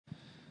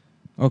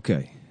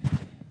Okay.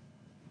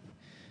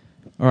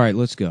 All right,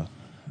 let's go.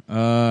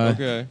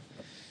 Okay.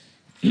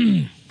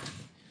 Did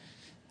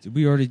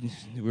we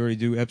already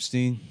do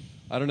Epstein?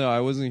 I don't know.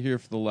 I wasn't here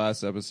for the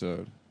last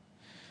episode.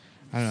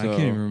 I can't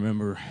even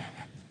remember.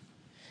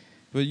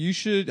 But you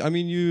should. I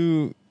mean,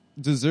 you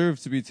deserve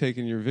to be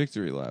taking your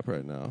victory lap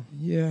right now.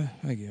 Yeah,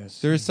 I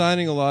guess. They're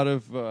assigning a lot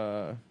of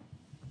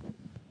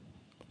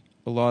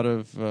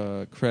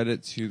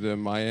credit to the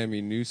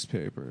Miami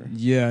newspaper.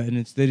 Yeah, and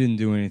they didn't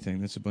do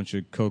anything. That's a bunch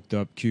of coked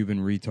up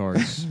Cuban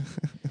retards.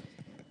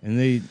 And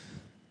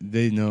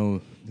they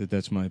know that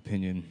that's my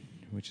opinion,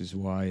 which is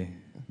why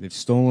they've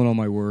stolen all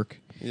my work.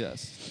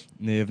 Yes.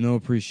 And they have no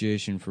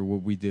appreciation for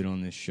what we did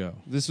on this show.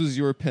 This was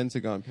your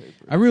Pentagon paper.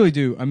 I really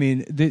do. I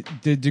mean,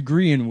 the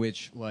degree in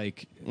which,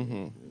 like,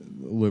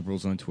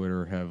 liberals on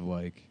Twitter have,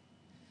 like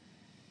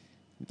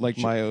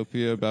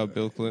myopia about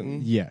Bill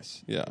Clinton?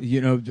 Yes. Yeah.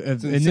 You know, and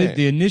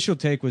the initial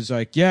take was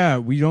like, yeah,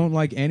 we don't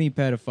like any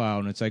pedophile.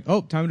 And it's like,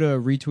 oh, time to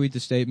retweet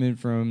the statement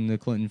from the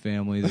Clinton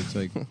family that's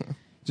like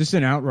just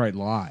an outright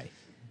lie.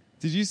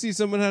 Did you see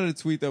someone had a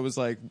tweet that was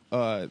like,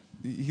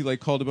 he like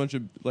called a bunch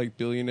of like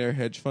billionaire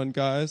hedge fund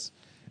guys,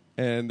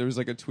 and there was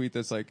like a tweet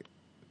that's like,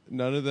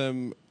 none of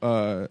them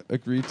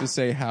agreed to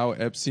say how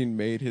Epstein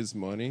made his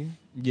money.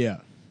 Yeah,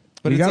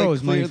 but he it's got like all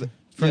his money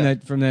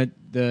from that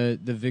the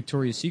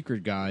Victoria's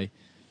Secret guy.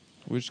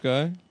 Which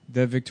guy?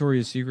 The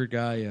Victoria's Secret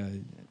guy.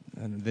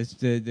 I don't know, that's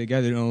the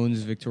guy that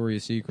owns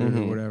Victoria's Secret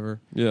or whatever.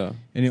 Yeah.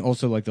 And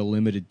also like the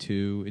Limited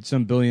 2. It's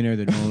some billionaire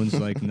that owns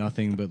like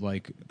nothing but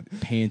like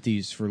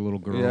panties for little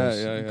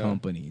girls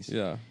companies.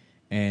 Yeah.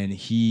 And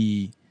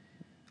he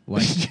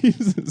like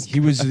he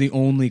was the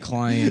only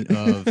client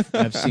of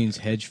Epstein's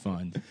hedge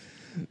fund.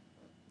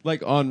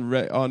 Like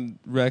on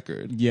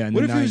record. Yeah.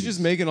 What if he was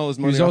just making all his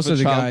money off off of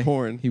the child guy,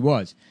 porn? He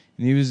was.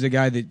 And he was the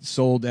guy that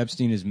sold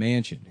Epstein his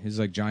mansion, his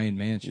like giant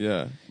mansion.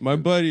 Yeah. My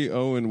buddy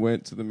Owen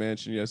went to the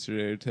mansion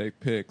yesterday to take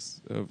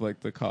pics of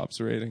like the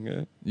cops raiding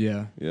it.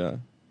 Yeah. Yeah.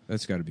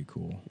 That's got to be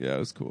cool. Yeah, it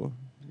was cool.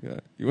 Yeah.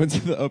 He went to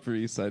the Upper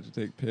East Side to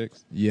take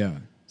pics. Yeah.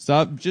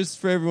 Stop, just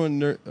for everyone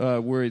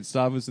worried,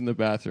 Stav was in the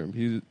bathroom.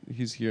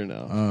 He's here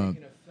now.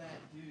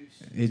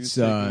 It's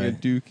taking a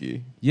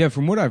dookie. Yeah,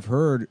 from what I've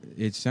heard,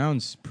 it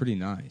sounds pretty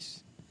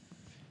nice.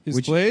 His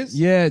place?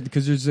 Yeah,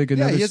 because there's like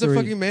another Yeah, he has story.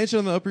 a fucking mansion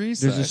on the Upper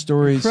East Side. There's a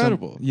story.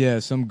 Incredible.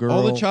 Some girl.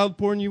 All the child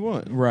porn you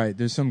want. Right.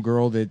 There's some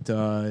girl that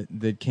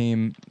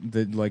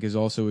that like is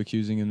also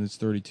accusing him that's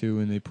 32,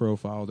 and they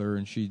profiled her,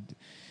 and she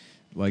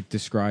like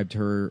described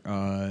her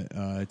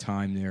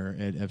time there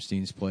at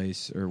Epstein's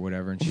place or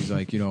whatever, and she's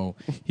like, you know,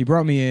 he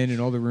brought me in, and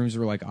all the rooms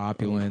were like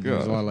opulent. There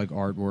was a lot of like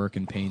artwork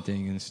and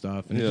painting and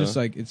stuff, and it's just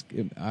like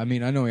I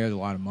mean, I know he has a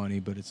lot of money,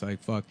 but it's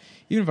like fuck.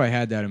 Even if I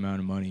had that amount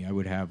of money, I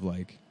would have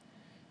like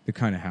the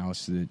kind of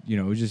house that, you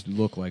know, it would just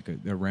look like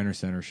a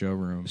Rent-A-Center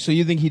showroom. So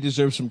you think he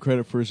deserves some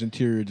credit for his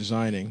interior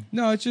designing?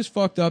 No, it's just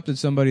fucked up that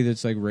somebody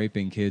that's like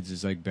raping kids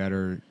is like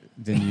better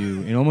than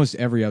you in almost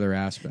every other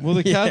aspect. Well,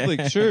 the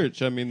Catholic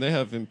Church, I mean, they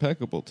have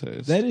impeccable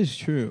taste. That is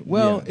true.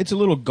 Well, it's a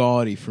little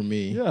gaudy for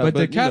me. Yeah, but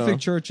the Catholic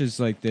Church is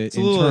like the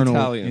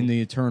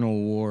eternal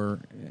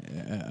war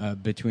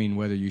between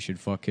whether you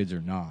should fuck kids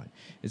or not.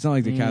 It's not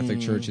like the Catholic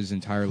Church is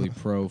entirely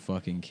pro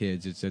fucking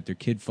kids. It's that their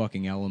kid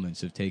fucking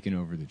elements have taken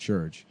over the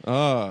church,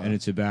 and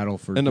it's a battle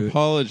for an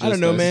apologist. I don't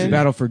know, man. It's a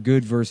battle for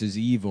good versus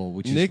evil.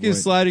 Which Nick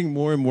is sliding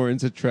more and more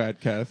into trad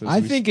Catholic. I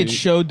think it's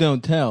show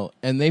don't tell,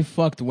 and they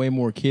fucked way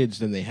more kids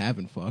than they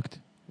haven't fucked.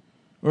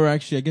 Or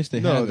actually, I guess they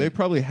haven't. No, they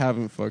probably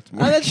haven't fucked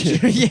more. That's kids.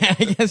 true. Yeah,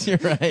 I guess you're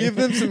right. Give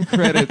them some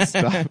credit,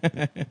 Stop.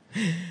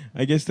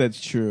 I guess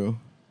that's true.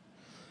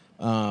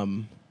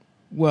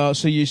 Well,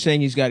 so you're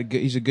saying he's a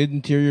good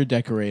interior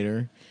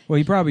decorator. Well,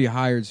 he probably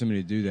hired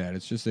somebody to do that.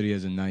 It's just that he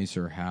has a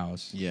nicer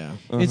house. Yeah.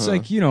 It's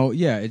like, you know,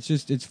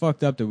 it's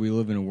fucked up that we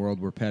live in a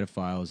world where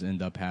pedophiles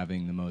end up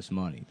having the most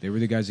money. They were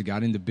the guys that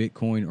got into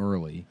Bitcoin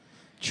early.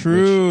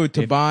 True,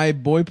 to buy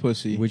boy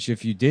pussy. Which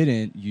if you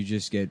didn't, you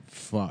just get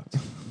fucked.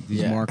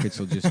 These markets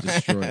will just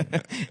destroy you.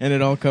 And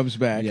it all comes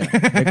back. Yeah.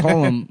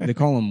 They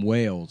call them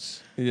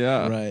whales.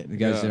 Yeah. Right. The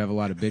guys that have a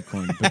lot of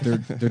Bitcoin,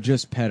 but they're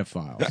just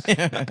pedophiles.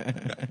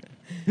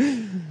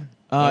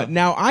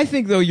 Now, I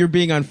think, though, you're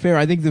being unfair.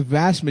 I think the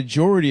vast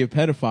majority of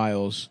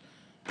pedophiles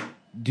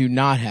do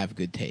not have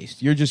good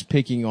taste. You're just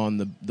picking on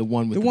the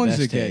one with the ones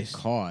best that taste.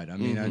 get caught. I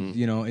mean,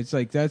 you know, it's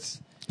like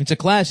that's... It's a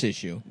class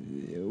issue.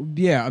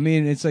 Yeah, I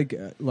mean, it's like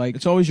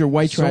it's always your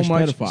white trash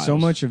pedophiles. So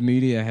much of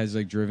media has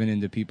like driven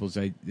into people's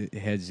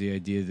heads the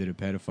idea that a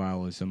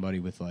pedophile is somebody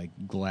with like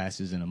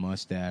glasses and a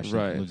mustache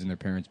that lives in their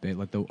parents' bed,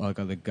 like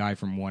the guy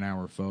from 1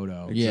 Hour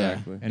Photo.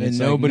 Exactly. And it's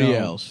nobody like,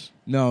 else.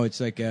 No,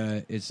 it's like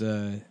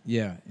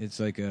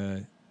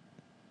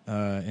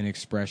an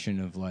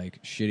expression of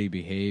like shitty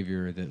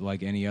behavior that,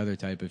 like any other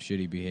type of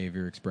shitty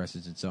behavior,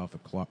 expresses itself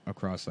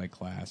across like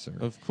class or.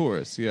 Of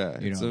course, yeah,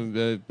 it's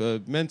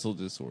a mental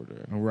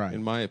disorder, right?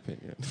 In my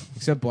opinion,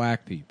 except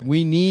black people.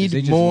 We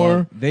need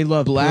more. They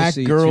love black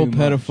girl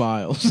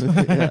pedophiles.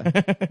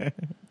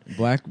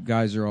 Black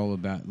guys are all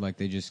about like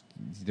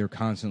they're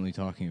constantly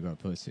talking about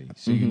pussy,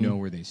 so you know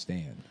where they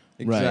stand.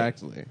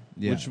 Exactly.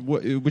 Yeah.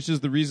 Which is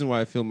the reason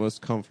why I feel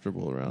most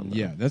comfortable around them.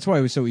 Yeah, that's why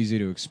it was so easy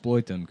to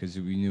exploit them, because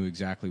we knew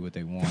exactly what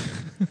they wanted.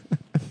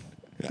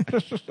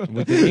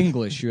 With the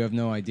English, you have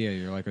no idea.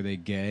 You're like, are they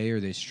gay? Are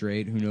they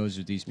straight? Who knows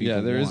what these people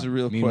Yeah, there want? is a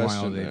real Meanwhile,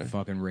 question they there.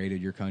 fucking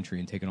raided your country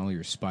and taken all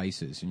your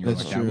spices, and you're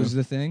That's like, true. that was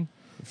the thing?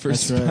 For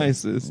That's right.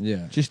 spices.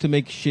 Yeah. Just to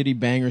make shitty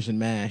bangers and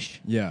mash.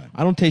 Yeah.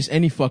 I don't taste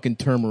any fucking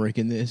turmeric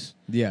in this.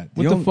 Yeah.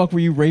 What the fuck were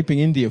you raping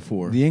India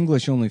for? The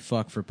English only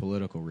fuck for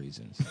political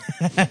reasons.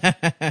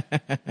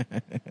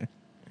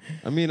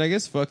 I mean, I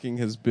guess fucking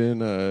has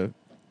been a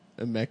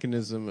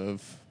mechanism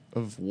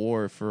of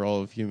war for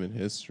all of human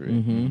history.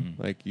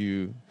 Mm-hmm. Like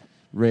you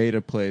raid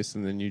a place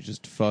and then you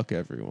just fuck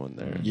everyone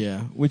there.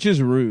 Yeah, which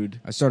is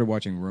rude. I started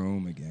watching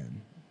Rome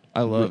again.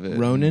 I love it.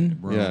 Ronin?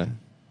 Rome. Yeah.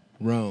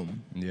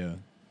 Rome. Yeah.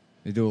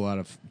 They do a lot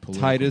of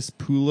Titus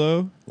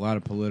Pulo. a lot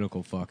of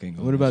political fucking.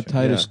 on What that about show.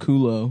 Titus Yeah.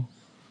 Kulo?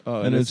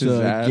 Oh, And it's his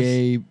a ass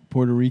gay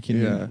Puerto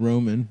Rican Yeah.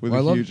 Roman. with Well,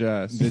 I a love huge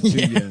ass. The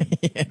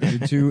two,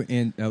 the two like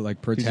He's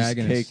just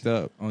protagonists caked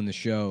up. on the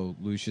show,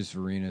 Lucius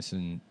Varenus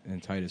and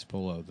Titus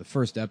Pullo. The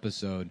first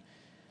episode,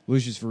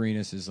 Lucius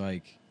Varenus is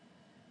like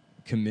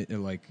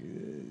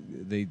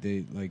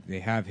they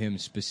have him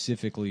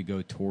specifically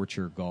go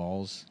torture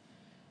Gauls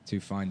to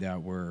find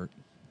out where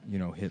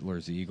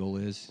Hitler's eagle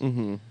is.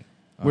 Mm-hmm.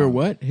 Where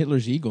what?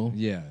 Hitler's eagle.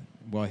 Yeah.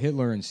 Well,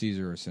 Hitler and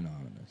Caesar are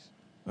synonymous.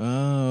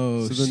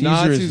 Oh, So the Caesar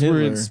Nazis is were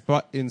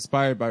Hitler.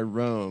 inspired by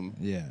Rome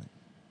Yeah.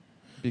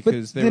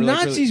 because But they the were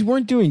like Nazis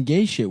weren't doing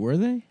gay shit, were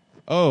they?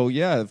 oh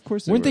yeah, of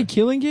course they Weren't were. they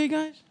killing gay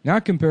guys?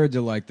 Not compared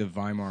to like the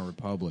Weimar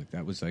Republic.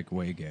 That was like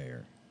way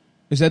gayer.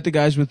 Is that the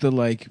guys with the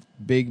like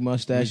big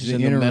mustaches It was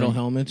and the the metal interim-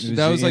 helmets? it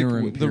That the was like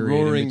interim the period in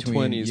Roaring between-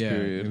 20s yeah,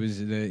 period. It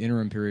was the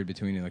interim period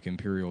between like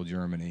Imperial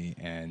Germany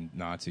and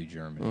Nazi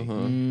Germany,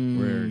 Uh-huh.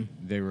 where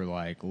they were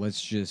like,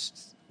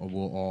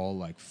 we'll all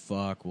like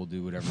fuck, we'll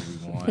do whatever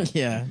we want.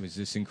 Yeah. It was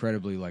this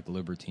incredibly like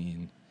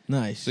libertine.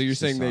 Nice. So you're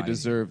saying they society.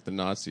 deserve the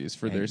Nazis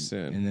for their And-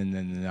 sin? and then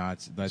the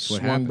Nazis. That's what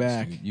Swung happens.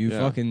 back. You Yeah.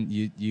 fucking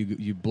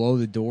you blow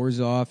the doors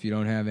off. You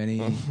don't have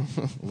any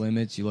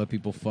limits. You let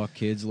people fuck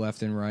kids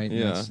left and right. And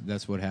Yeah.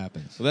 that's what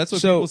happens. So that's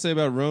what So- people say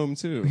about Rome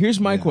too. Here's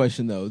my Yeah.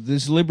 question though: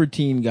 this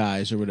libertine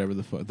guys or whatever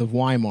the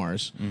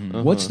Weimars,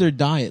 Mm-hmm. what's Uh-huh. their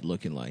diet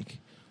looking like?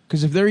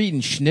 Because if they're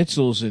eating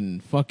schnitzels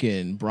and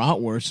fucking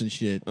bratwursts and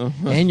shit,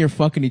 and you're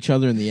fucking each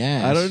other in the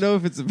ass, I don't know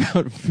if it's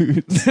about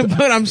food. But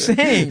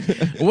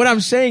what I'm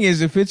saying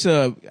is, if it's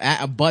a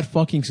butt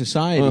fucking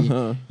society,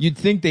 Uh-huh. you'd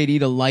think they'd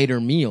eat a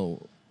lighter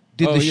meal.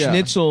 Did Oh, the yeah.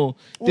 schnitzel?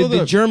 Well, Did the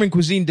the- German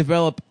cuisine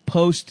develop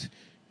post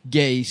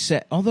gay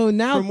set? Although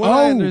now, From what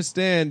I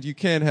understand, you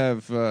can't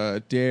have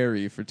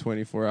dairy for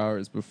 24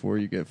 hours before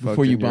you get fucked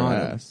Before you in your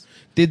bottom. ass.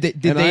 did they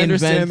And I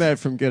understand invent that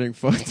from getting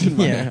fucked in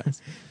my Yeah. ass.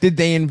 Did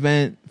they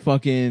invent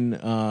fucking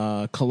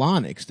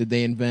colonics? Did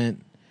they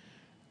invent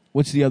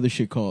what's the other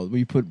shit called? Where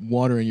you put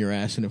water in your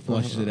ass and it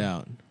flushes it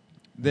out.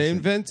 They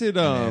invented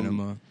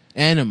Anima.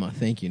 Anima.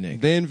 Thank you,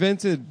 Nick. They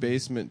invented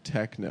basement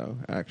techno.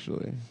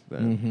 Actually,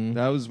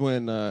 that was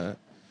when.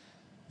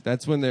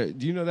 That's when they.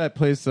 Do you know that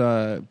place,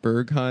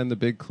 Berghain, the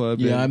big club?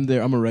 Yeah, I'm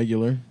there. I'm a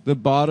regular.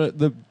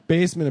 The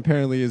basement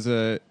apparently is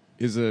a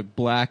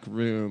black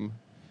room,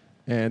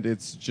 and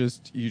it's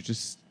just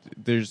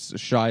there's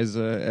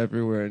shiza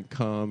everywhere and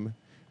cum,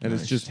 and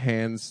Nice. it's just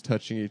hands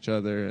touching each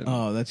other. And,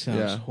 Oh, that sounds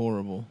Yeah.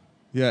 horrible.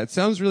 yeah, it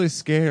sounds really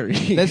scary.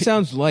 That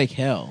sounds like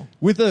hell.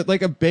 with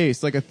a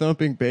bass, like a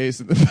thumping bass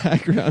in the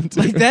background. Too.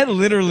 Like that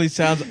literally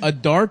sounds a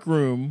dark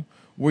room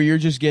where you're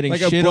just getting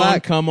Like a shit on,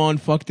 black- come on,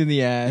 fucked in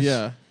the ass.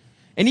 Yeah.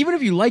 And even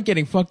if you like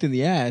getting fucked in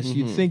the ass,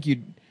 you'd think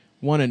you'd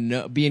want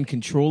to be in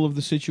control of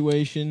the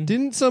situation.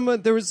 Didn't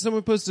someone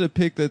posted a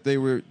pic that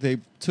they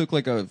took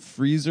like a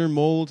freezer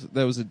mold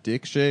that was a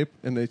dick shape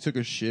and they took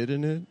a shit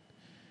in it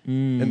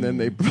and then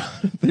they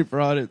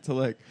brought it to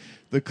like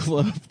the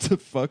club to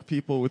fuck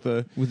people with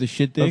a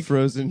shit a dick?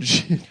 frozen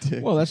shit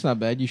dick. Well, that's not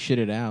bad. You shit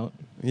it out.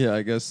 Yeah,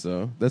 I guess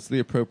so. That's the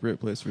appropriate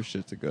place for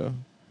shit to go.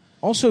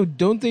 Also,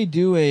 don't they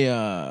do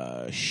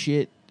a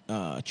shit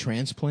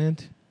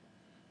transplant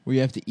where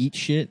you have to eat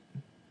shit?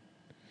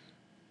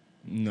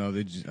 No,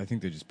 I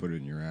think they just put it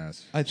in your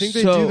ass. I think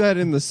they So- do that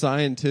in the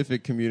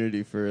scientific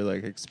community for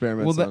like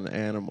experiments Well, on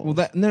animals.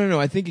 Well, no.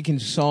 I think it can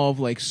solve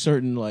like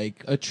certain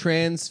like. a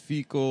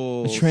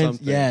transfecal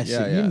something. yes,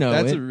 yeah, you know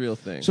that's it. a real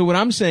thing. So what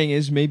I'm saying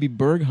is maybe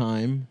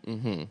Bergheim.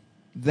 Mhm.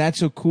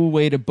 That's a cool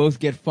way to both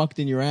get fucked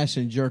in your ass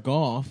and jerk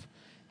off,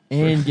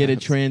 and get a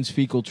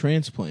transfecal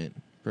transplant.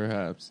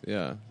 Perhaps,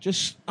 yeah.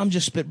 I'm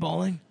just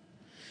spitballing.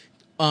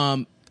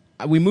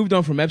 We moved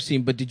on from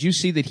Epstein, but did you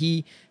see that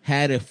he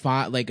had a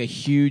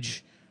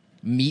huge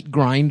meat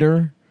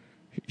grinder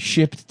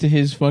shipped to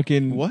his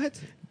fucking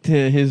What?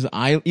 to his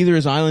either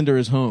his island or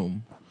his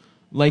home,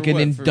 like For an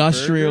what, for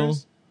industrial.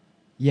 burgers?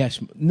 Yes,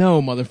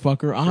 no,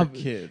 motherfucker. For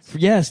kids.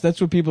 Yes,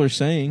 that's what people are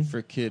saying.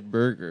 For kid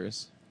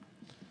burgers.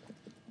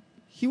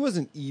 He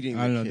wasn't eating.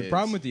 I don't know. kids. The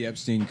problem with the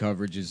Epstein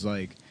coverage is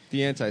like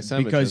the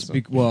anti-Semitism,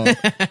 of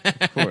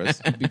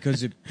course.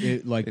 because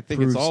it like They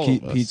think it's proves all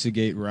of us.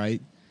 Pizzagate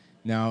right.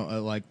 Now,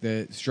 like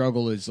the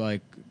struggle is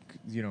like,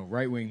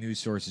 right wing news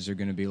sources are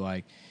going to be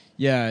like,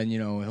 Yeah, and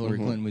Hillary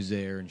Clinton was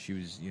there, and she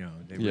was,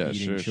 they were Yeah,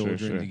 eating sure,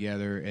 children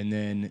together, and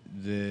then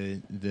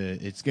the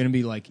it's going to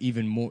be like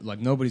even more like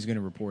nobody's going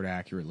to report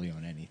accurately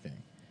on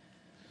anything.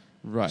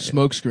 Right.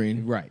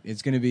 Smokescreen. Right.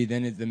 It's going to be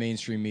then the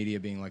mainstream media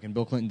being like, and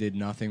Bill Clinton did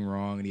nothing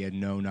wrong, and he had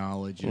no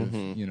knowledge of,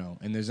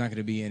 and there's not going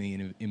to be any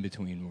in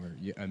between where,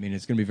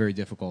 it's going to be very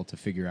difficult to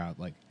figure out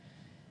like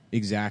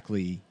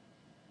exactly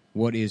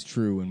what is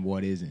true and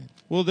what isn't.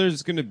 Well,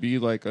 there's going to be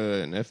like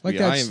an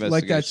FBI investigation.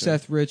 Like that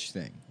Seth Rich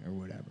thing or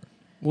whatever.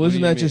 Well,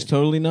 isn't that just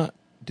totally not?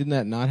 Didn't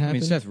that not happen? I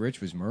mean, Seth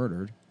Rich was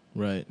murdered.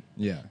 Right.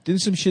 Yeah.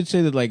 Didn't some shit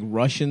say that like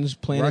Russians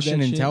planted Russian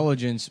that shit?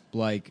 intelligence,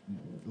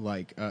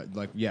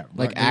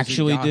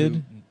 actually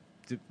did?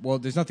 Well,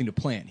 there's nothing to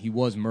plant. He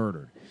was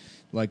murdered.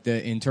 Like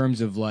in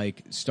terms of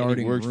like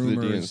starting worked for the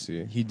rumors,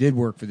 DNC. he did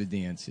work for the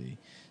DNC.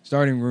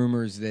 Starting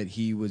rumors that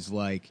he was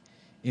like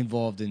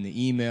involved in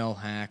the email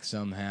hack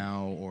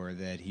somehow, or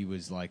that he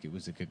was like it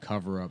was like a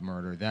cover-up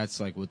murder. That's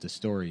like what the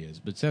story is.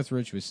 But Seth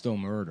Rich was still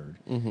murdered.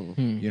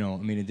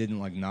 It didn't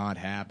like not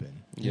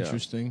happen. Yeah.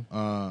 Interesting.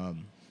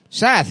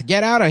 Seth,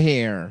 get out of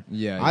here.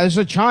 Yeah. There's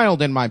a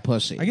child in my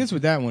pussy. I guess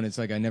with that one, it's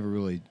like I never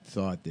really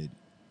thought that,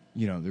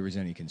 there was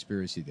any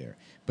conspiracy there.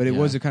 But it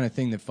was the kind of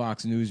thing that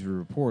Fox News would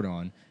report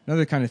on.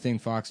 Another kind of thing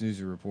Fox News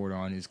would report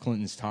on is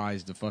Clinton's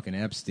ties to fucking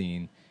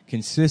Epstein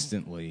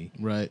consistently.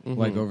 Right.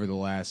 Like over the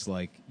last,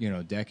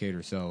 decade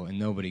or so, and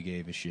nobody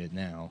gave a shit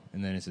now.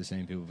 And then it's the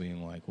same people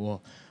being like,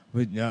 well,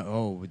 but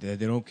no, they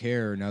don't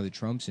care now that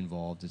Trump's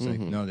involved. It's like,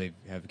 no, they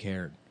have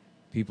cared.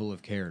 People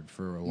have cared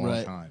for a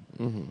long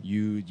time.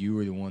 You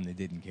were the one that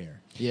didn't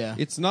care. Yeah.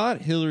 It's not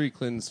Hillary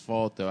Clinton's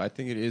fault, though. I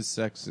think it is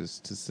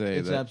sexist to say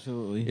It's that.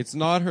 absolutely. It's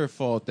not her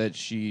fault that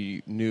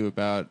she knew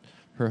about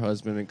her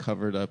husband and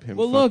covered up him.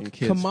 Well, fucking look,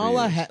 kids for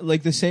Kamala years.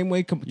 like the same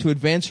way to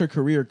advance her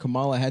career,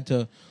 Kamala had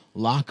to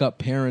lock up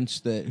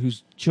parents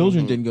whose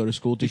children didn't go to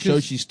school to show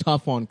Because she's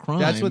tough on crime.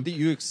 That's what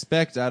you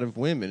expect out of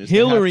women. Is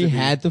Hillary to have to be-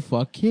 had to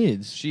fuck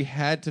kids She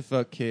had to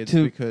fuck kids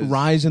to because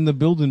rise in the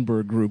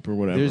Bilderberg group or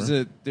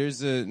whatever.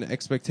 there's an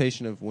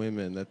expectation of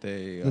women that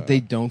they that they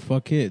don't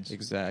fuck kids.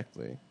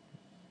 exactly.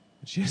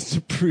 She has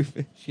to prove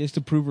it. She has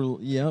to prove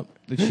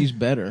that she's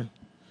better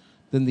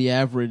than the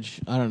average.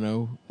 I don't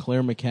know,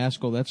 Claire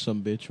McCaskill. That's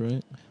some bitch,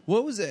 right?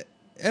 What was it?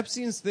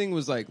 Epstein's thing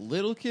was like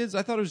little kids.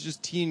 I thought it was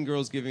just teen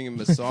girls giving him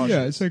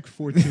massages. like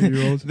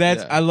 14-year-olds.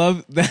 That's Yeah. I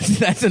love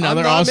that's another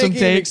I'm not awesome making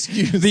an take.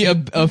 excuse. The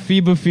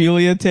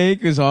ephebophilia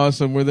take is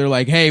awesome, where they're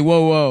like, "Hey,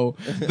 whoa!"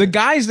 The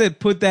guys that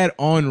put that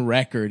on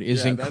record is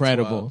Yeah, that's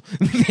incredible.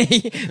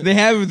 they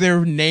have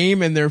their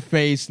name and their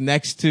face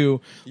next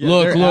to Their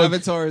look.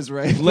 avatar is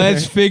right.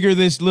 Let's figure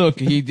this. Look,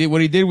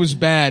 what he did was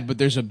bad, but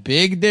there's a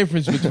big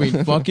difference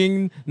between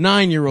fucking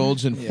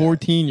 9-year-olds and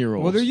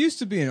 14-year-olds. Well, there used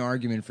to be an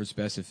argument for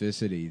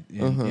specificity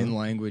in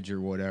language or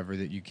whatever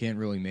that you can't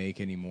really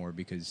make anymore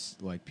because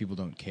like people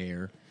don't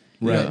care.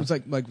 Right. It's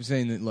like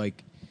saying that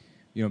like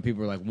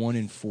people are like 1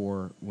 in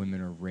 4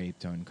 women are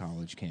raped on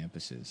college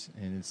campuses,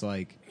 and it's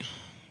like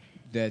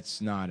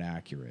that's not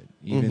accurate.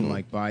 Even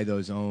like by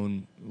those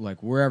own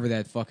like wherever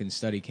that fucking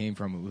study came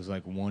from, it was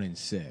like 1 in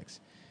 6.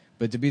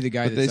 But to be the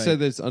guy But they that's said like,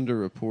 that's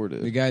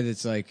underreported. the guy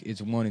that's like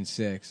it's 1 in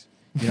 6.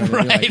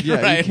 Right. Like,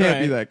 yeah, Right, you can't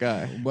right. be that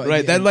guy. but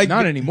Right, that, like,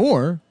 not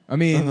anymore. I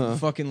mean,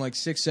 fucking like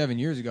 6-7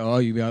 years ago.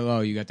 You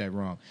got that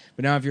wrong.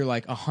 But now if you're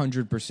like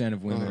 100%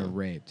 of women are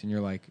raped, and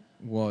you're like,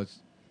 well,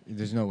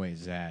 there's no way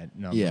it's that.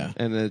 No. Yeah.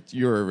 And that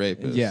you're a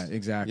rapist. Yeah,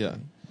 exactly. Yeah.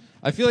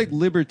 I feel like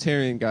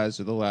libertarian guys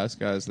are the last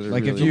guys that are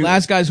Like, if really... The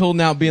last guy's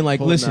holding out, being like,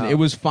 Holding "Listen, out. it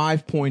was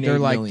 5.8 They're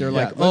like, million." they're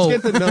like, let's oh,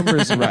 get the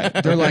numbers right.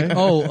 they're like,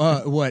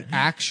 what?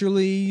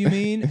 Actually, you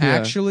mean?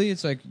 Actually,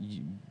 it's like,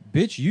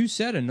 bitch, you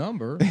said a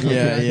number. Yeah,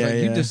 Like, yeah.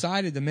 You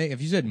decided to make.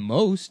 If you said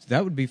most,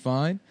 that would be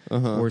fine.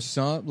 Or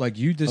some, like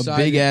you a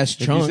decided big ass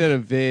If you chunk. said a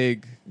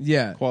vague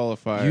yeah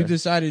qualifier, You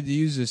decided to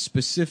use a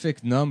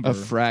specific number. a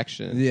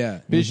fraction. Yeah.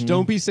 Bitch,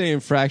 don't be saying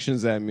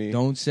fractions at me.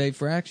 Don't say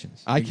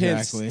fractions. I can't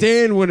Exactly.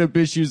 stand when a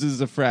bitch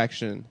uses a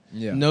fraction.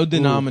 Yeah. No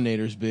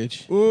denominators,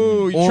 bitch.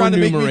 Ooh, you Or trying to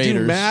make me do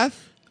numerators.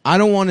 math? I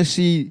don't want to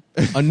see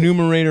a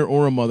numerator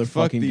or a Fuck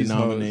motherfucking these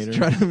denominator. hoes.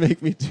 Trying to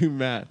make me do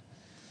math.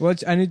 Well,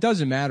 and it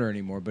doesn't matter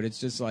anymore. But it's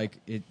just like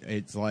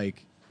it's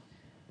like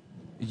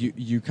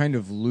you kind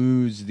of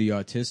lose the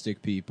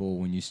autistic people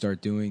when you start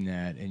doing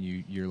that, and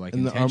you're like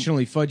And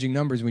intentionally fudging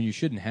numbers when you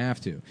shouldn't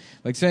have to.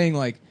 Like saying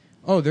like,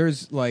 oh,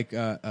 there's like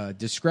a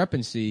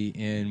discrepancy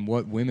in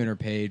what women are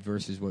paid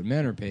versus what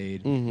men are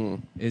paid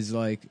is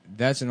like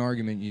that's an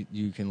argument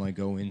you can like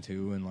go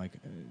into and like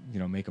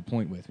make a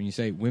point with. When you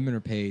say women are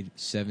paid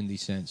 70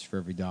 cents for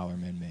every dollar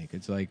men make,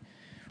 it's like,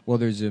 well,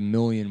 there's a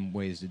million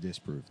ways to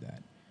disprove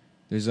that.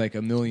 There's like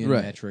a million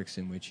Right. metrics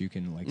in which you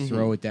can like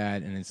throw at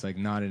that, and it's like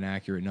not an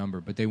accurate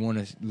number. But you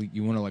want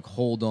to like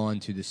hold on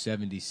to the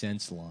 70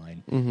 cents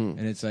line, and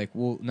it's like,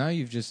 well, now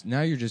you're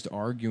just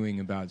arguing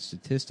about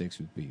statistics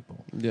with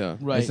people. Yeah.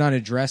 Right. It's not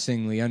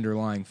addressing the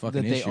underlying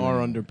fucking that they issue are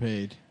anymore.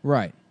 underpaid.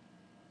 Right.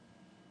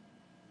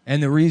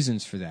 and the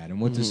reasons for that,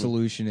 and what the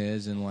solution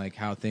is, and like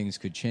how things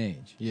could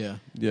change. Yeah.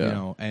 Yeah. You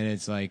know, and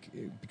it's like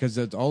because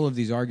all of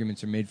these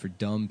arguments are made for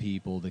dumb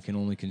people that can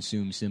only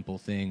consume simple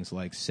things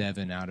like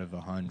 7 out of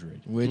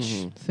 100.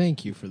 Which,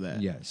 thank you for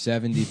that. Yeah,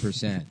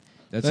 70%.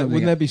 That's something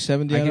Wouldn't that be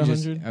 70 out of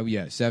 100? Oh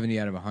yeah, 70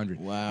 out of 100.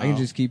 Wow. I can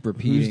just keep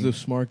repeating. Who's the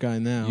smart guy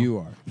now? You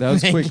are. That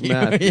was Thank quick you.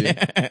 math, dude.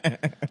 Yeah.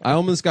 I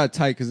almost got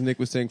tight because Nick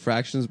was saying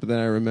fractions, but then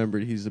I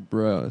remembered he's a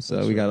bro, so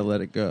That's we got to right.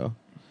 let it go.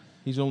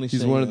 He's only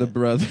He's saying one of the that.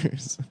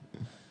 brothers.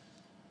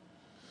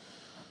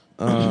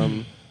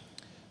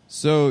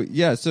 So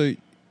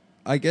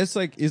I guess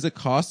like is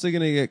Acosta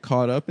gonna get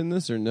caught up in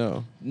this or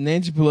no?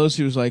 Nancy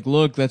Pelosi was like,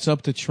 look, that's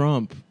up to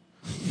Trump.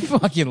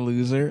 Fucking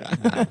loser.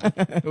 What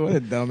a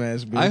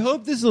dumbass bitch. I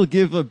hope this will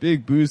give a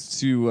big boost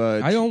to.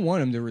 I don't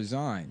want him to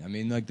resign. I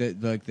mean,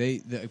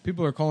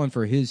 people are calling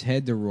for his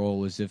head to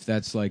roll as if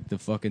that's like the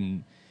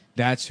fucking.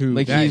 That's who.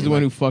 like that- he's the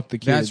one who fucked the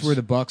kids. That's where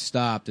the buck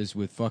stopped, is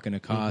with fucking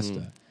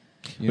Acosta.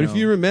 But if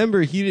you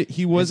remember,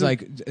 he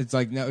wasn't. it's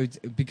like no,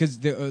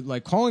 because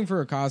like calling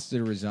for Acosta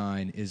to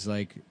resign is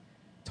like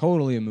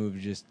totally a move to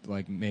just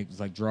like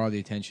draw the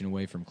attention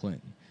away from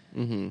Clinton.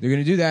 Mhm. They're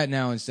going to do that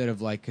now instead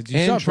of like because you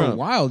And saw for a Trump.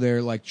 while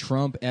there like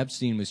Trump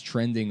Epstein was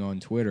trending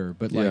on Twitter,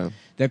 but like Yeah.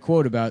 that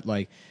quote about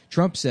like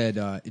Trump said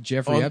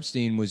Jeffrey Oh.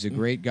 Epstein was a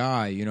great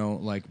guy, you know,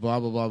 like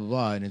blah blah blah blah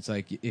blah, and it's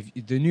like if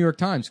the New York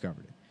Times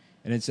covered it.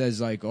 And it says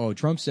like, oh,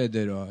 Trump said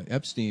that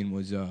Epstein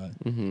was a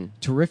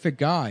terrific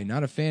guy,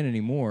 not a fan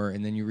anymore.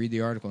 And then you read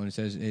the article, and it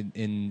says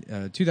in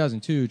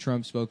 2002,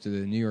 Trump spoke to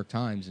the New York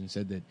Times and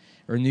said that,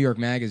 or New York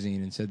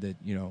Magazine, and said that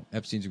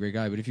Epstein's a great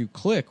guy. But if you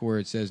click where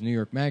it says New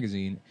York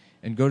Magazine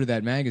and go to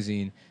that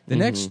magazine, the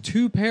next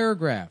 2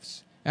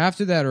 paragraphs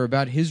after that are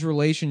about his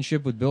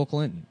relationship with Bill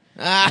Clinton.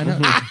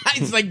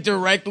 It's like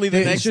directly the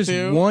It's next just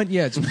two. one.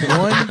 Yeah, it's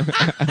one.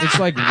 It's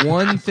like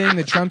one thing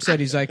that Trump said.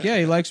 He's like, yeah,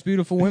 he likes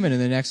beautiful women,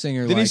 and the next thing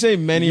are Did like, he say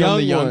many on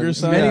the young younger ones.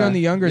 side? many Yeah. on the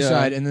younger Yeah.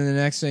 side, and then the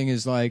next thing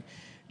is like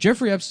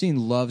Jeffrey Epstein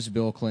loves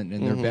Bill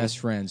Clinton, and they're best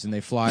friends, and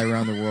they fly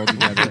around the world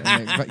together.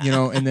 And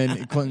and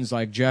then Clinton's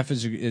like, Jeff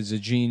is a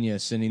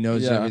genius, and he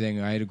knows Yeah. everything.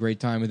 I had a great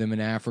time with him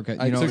in Africa.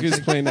 I took his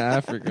plane to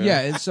Africa.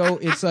 yeah, and so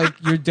it's like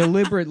you're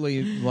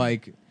deliberately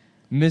like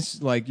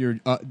you're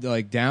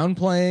like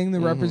downplaying the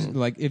represent.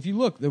 Like if you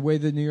look the way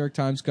the New York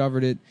Times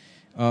covered it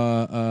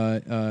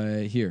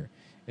here,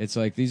 it's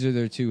like these are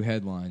their 2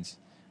 headlines.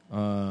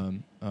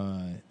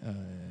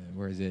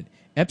 Where is it?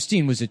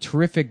 Epstein was a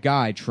terrific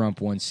guy,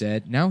 Trump once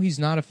said. Now he's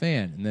not a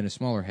fan. And then a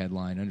smaller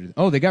headline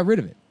under. They got rid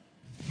of it.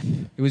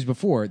 It was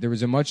before. There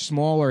was a much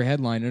smaller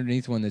headline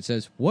underneath one that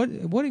says, "What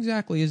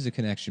exactly is the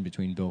connection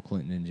between Bill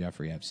Clinton and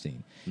Jeffrey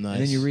Epstein?" Nice.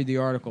 And then you read the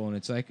article, and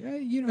it's like,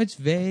 it's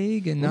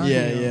vague and not.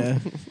 Yeah, yeah.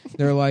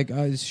 They're like,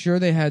 sure,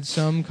 they had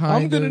some kind.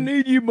 I'm gonna of...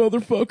 need you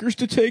motherfuckers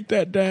to take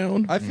that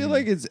down. I feel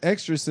like it's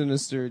extra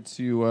sinister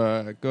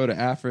to go to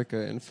Africa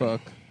and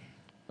fuck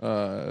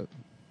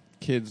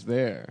kids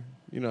there.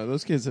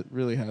 Those kids that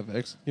really have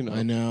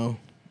I know.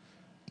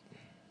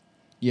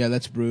 Yeah,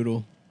 that's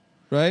brutal.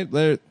 right?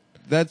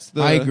 That's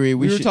the. I agree.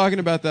 We We were should- talking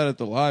about that at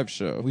the live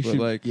show. We but should,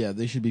 like, yeah,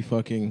 they should be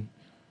fucking.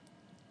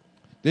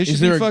 they should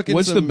Is be there a- fucking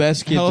what's the some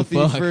best kid to healthy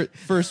fuck?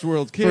 first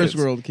world kids. First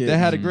world kids. that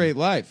had a great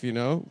life.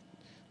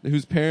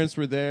 Whose parents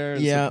were there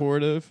and Yeah.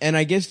 supportive. And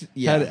I guess,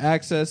 yeah, Had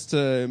access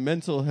to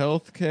mental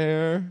health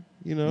care.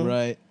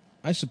 right.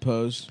 I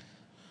suppose.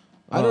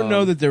 I don't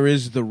know that there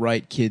is the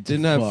right kid to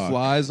Didn't have fuck.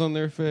 flies on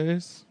their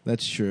face.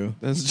 That's true.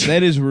 That's true.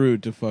 That is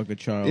rude to fuck a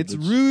child. It's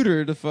that's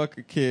ruder to fuck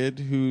a kid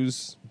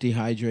who's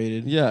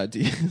dehydrated.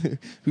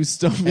 whose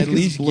stomach At is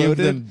least give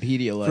bloated them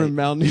Pedialyte. from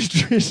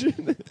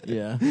malnutrition.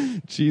 Yeah.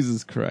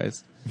 Jesus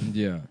Christ.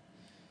 Yeah.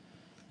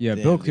 Yeah,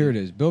 Damn, Bill, dude. here it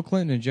is. Bill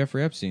Clinton and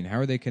Jeffrey Epstein. How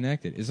are they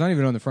connected? It's not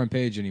even on the front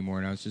page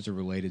anymore now. It's just a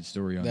related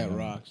story on That the-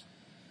 rocks.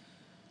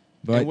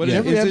 But And what yeah,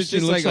 Jeffrey Jeffrey Is it Epstein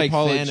just looks like like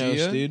apologia?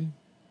 Thanos, dude.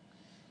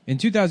 in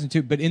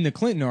 2002, but in the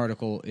Clinton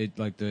article, it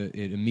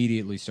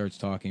immediately starts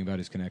talking about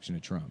his connection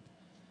to Trump.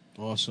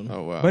 Awesome.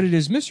 Oh wow. But it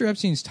is Mr.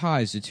 Epstein's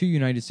ties to 2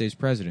 United States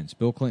presidents,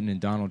 Bill Clinton and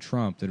Donald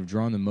Trump, that have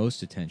drawn the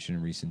most attention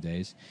in recent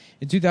days.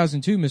 In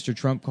 2002, Mr.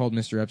 Trump called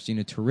Mr. Epstein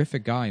a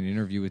terrific guy in an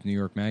interview with New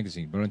York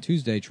Magazine. But on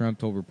Tuesday, Trump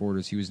told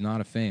reporters he was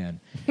not a fan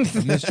of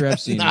Mr.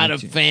 Epstein. Not a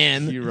and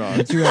fan. he The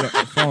rocks. 2 had a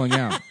falling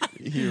out.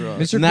 He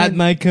rocks. Mr. Not Clinton,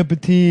 my cup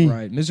of tea.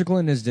 right. Mr.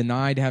 Clinton has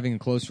denied having a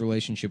close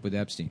relationship with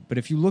Epstein. But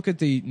if you look at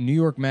the New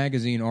York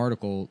Magazine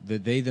article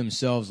that they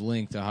themselves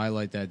linked to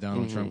highlight that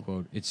Donald Trump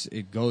quote,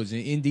 it goes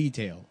in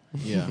detail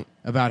Yeah.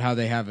 about how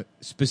they have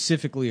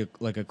specifically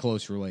a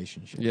close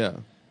relationship. Yeah.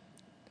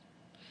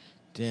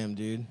 Damn,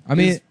 dude. I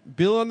mean, Is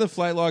Bill on the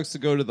flight logs to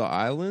go to the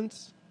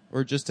islands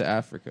or just to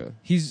Africa?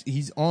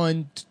 he's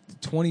on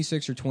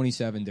 26 or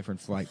 27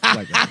 different flight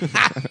routes.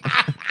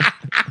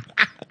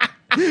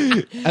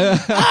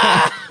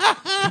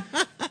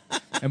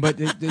 But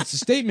it's a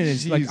statement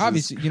is like Jesus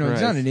obviously he's not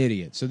Christ. an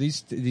idiot. So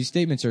these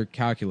statements are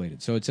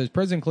calculated. So it says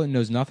President Clinton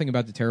knows nothing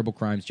about the terrible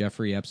crimes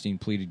Jeffrey Epstein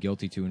pleaded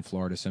guilty to in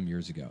Florida some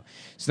years ago.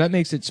 So that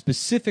makes it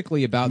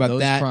specifically about those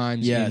that,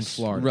 crimes in yes.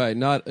 Florida. Right,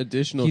 not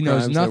additional He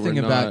knows crimes nothing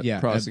that were about not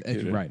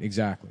prosecuted. right,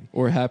 exactly.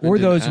 Or happened Or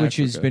in those which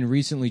has Africa. been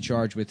recently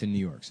charged with in New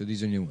York. So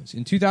these are new ones.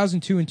 In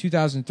 2002 and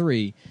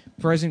 2003,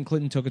 President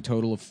Clinton took a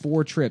total of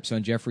 4 trips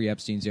on Jeffrey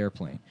Epstein's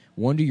airplane.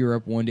 1 to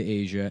Europe, 1 to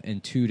Asia,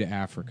 and 2 to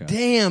Africa.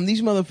 Damn,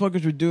 these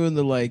motherfuckers were doing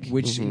the like,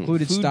 Which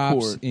included food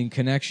stops court. in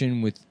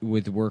connection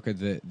with the work of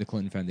the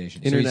Clinton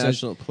Foundation. So he says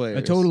International players.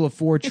 A total of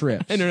 4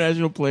 trips.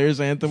 International Players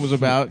Anthem was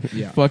about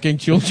Yeah. fucking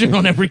children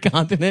on every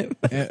continent.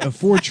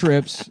 4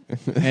 trips,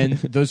 and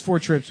those 4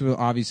 trips will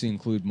obviously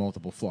include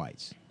multiple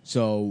flights.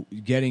 So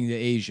getting to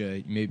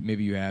Asia,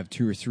 maybe you have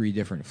 2 or 3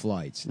 different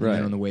flights. And Right.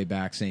 then on the way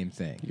back, same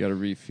thing. You got to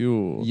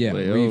refuel. Yeah,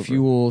 layover.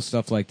 refuel,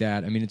 stuff like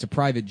that. I mean, it's a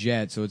private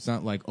jet, so it's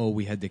not like, oh,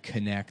 we had to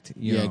connect.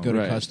 You know. Go to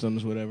Right.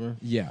 customs, whatever.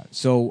 Yeah.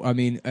 So, I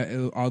mean,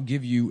 I'll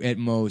give you at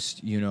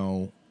most,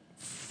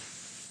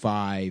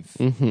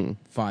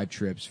 5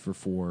 trips for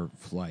 4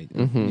 flights.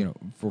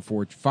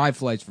 For 5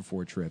 flights for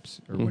 4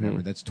 trips or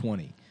whatever. That's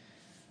 20.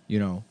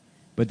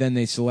 But then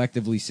they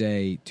selectively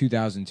say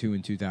 2002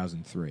 and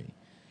 2003.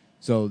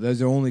 So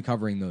those are only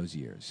covering those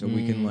years. So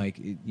we can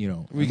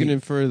We can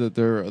infer that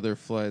there are other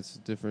flights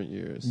different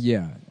years.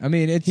 Yeah. I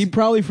mean, it's He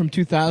probably from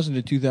 2000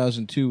 to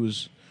 2002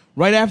 was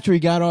right after he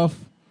got out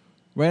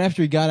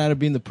of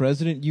being the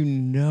president.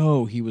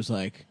 He was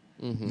like,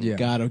 yeah.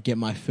 gotta get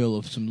my fill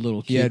of some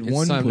little He kid. had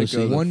one time to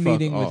go the fuck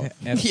meeting off.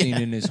 with Epstein Yeah.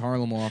 in his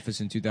Harlem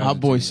office in 2000. Hot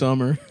Boy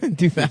Summer in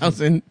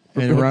 2000.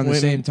 And around the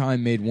Women. same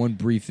time, made one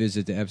brief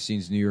visit to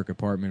Epstein's New York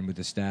apartment with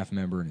a staff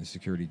member and a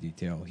security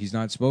detail. He's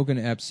not spoken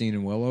to Epstein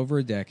in well over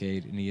a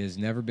decade, and he has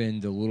never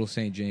been to Little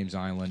St. James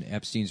Island,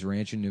 Epstein's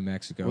ranch in New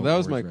Mexico. Well, that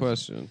was or my his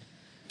residence. question.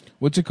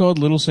 What's it called?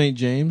 Little St.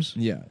 James?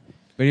 Yeah.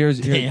 But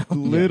here's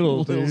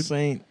Little dude.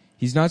 Saint.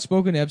 He's not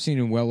spoken to Epstein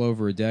in well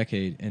over a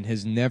decade and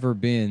has never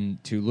been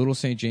to Little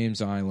St.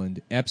 James Island,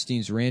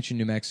 Epstein's ranch in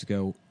New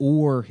Mexico,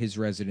 or his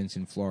residence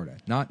in Florida.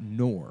 Not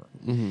nor.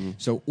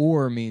 So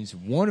or means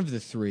one of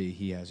the 3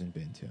 he hasn't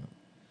been to.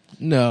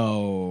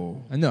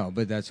 No. No,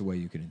 but that's the way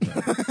you can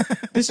interpret it.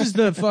 This is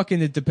the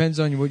fucking, it depends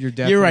on what your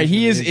definition You're right.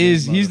 He is.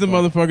 He's the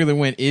motherfucker. motherfucker that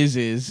went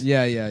is.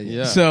 Yeah.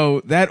 Yeah.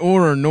 So that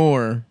or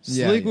nor.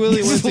 Yeah, Slick yeah.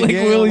 Willie went to Slick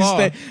Yale Willie's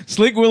Law.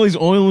 Slick Willie's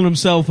oiling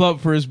himself up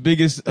for his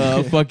biggest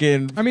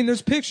fucking. I mean,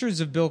 there's pictures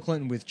of Bill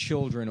Clinton with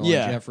children on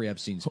Yeah. Jeffrey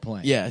Epstein's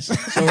plane. Yes.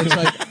 So it's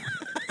like,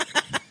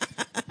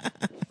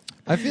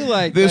 I feel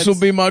like This will that's-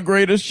 be my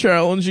greatest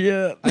challenge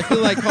yet. I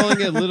feel like calling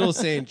it Little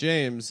St.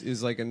 James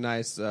is like a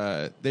nice.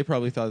 They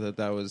probably thought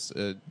that was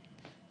a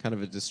kind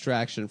of a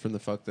distraction from the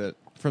fact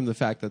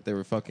that they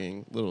were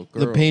fucking little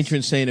girls. The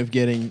patron saint of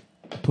getting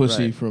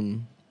pussy Right.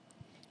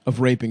 of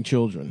raping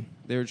children.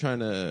 They were trying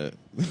to.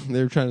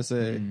 They were trying to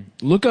say.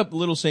 Look up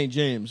Little St.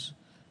 James.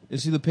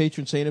 Is he the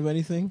patron saint of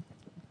anything?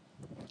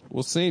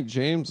 Well, St.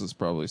 James is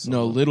probably something.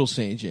 No, Little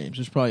St. James.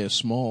 There's probably a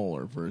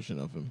smaller version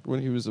of him.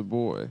 when he was a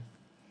boy.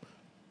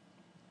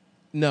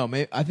 No,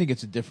 I think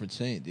it's a different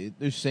saint, dude.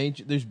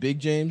 There's Big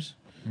James.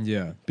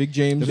 yeah. Big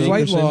James. The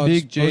flight Ogerson. logs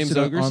Big James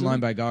posted Ogerson? online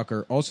by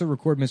Gawker also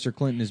record Mr.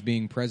 Clinton as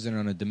being present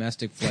on a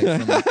domestic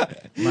flight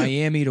from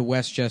Miami to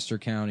Westchester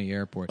County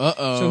Airport.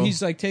 Uh-oh. So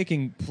he's like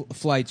taking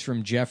flights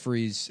from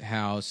Jeffrey's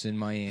house in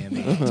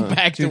Miami.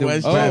 Back to the-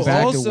 West. Oh, Back to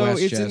also,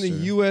 it's in the Westchester.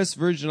 U.S.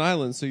 Virgin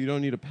Islands, so you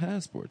don't need a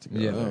passport to go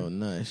Yeah. there. Oh,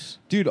 nice.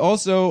 Dude,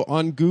 also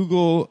on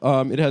Google,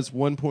 it has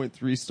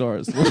 1.3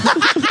 stars.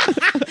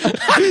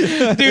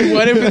 Dude,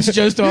 what if it's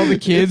just all the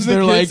kids?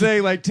 They're like,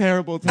 saying like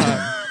terrible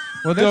time.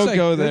 Well, Don't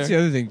go That's there.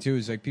 the other thing too.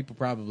 Is like people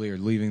probably are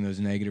leaving those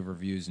negative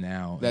reviews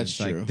now. and That's it's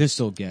true. Like, this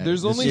will get.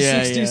 There's it. This only will-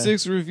 Yeah,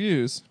 66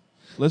 reviews.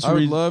 let's I would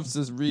read. love to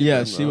read Yeah,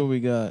 them. see though. what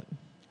we got.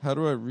 How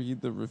do I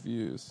read the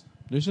reviews?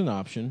 There's an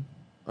option.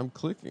 I'm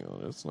clicking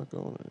on it. It's not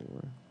going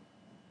anywhere.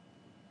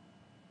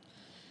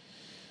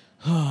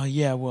 Oh,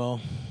 yeah, well.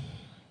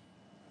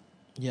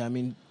 Yeah, I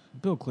mean,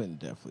 Bill Clinton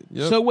definitely.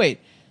 Yep. So wait,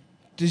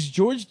 so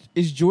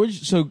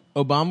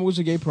Obama was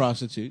a gay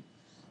prostitute.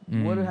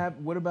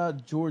 What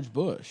about George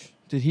Bush?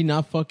 Did he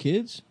not fuck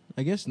kids?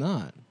 I guess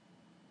not.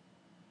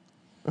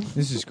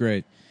 This is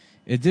great.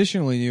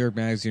 Additionally, New York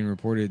Magazine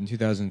reported in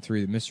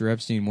 2003 that Mr.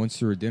 Epstein once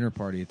threw a dinner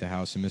party at the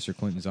house in Mr.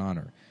 Clinton's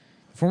honor.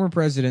 The former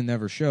president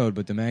never showed,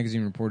 but the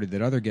magazine reported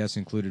that other guests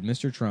included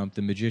Mr. Trump,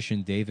 the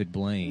magician David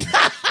Blaine.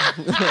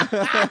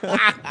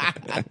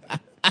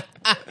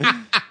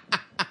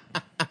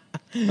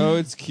 Oh,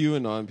 it's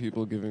QAnon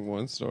people giving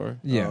 1 star.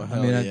 Yeah, Oh, I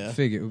hell mean, yeah. I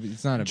figure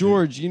it's not a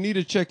George, you need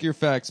to check your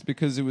facts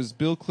because it was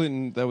Bill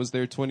Clinton that was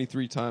there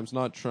 23 times,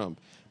 not Trump.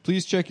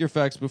 Please check your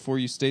facts before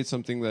you state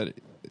something that,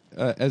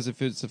 as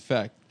if it's a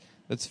fact.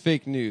 That's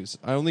fake news.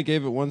 I only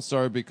gave it 1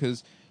 star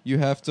because you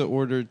have to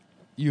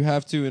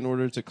in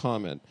order to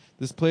comment.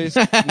 This place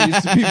needs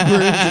to be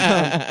burned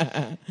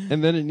down,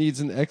 and then it needs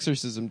an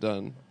exorcism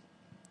done.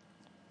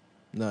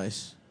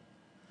 Nice.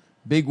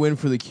 Big win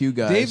for the Q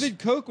guys. David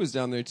Koch was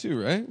down there too,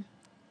 right?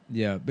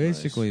 Yeah,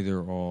 basically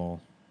they're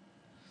all.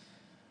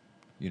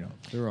 You know,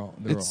 they're all.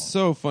 It's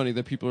so funny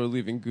that people are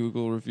leaving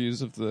Google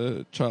reviews of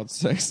the child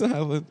sex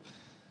island.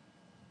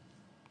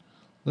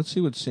 Let's see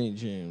what St.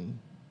 James.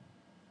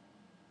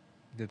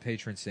 the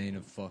patron saint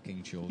of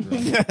fucking children.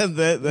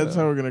 That's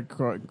how we're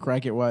gonna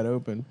crack it wide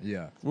open.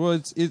 Yeah.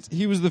 Well,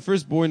 he was the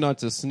first boy not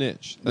to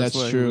snitch. That's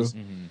why true.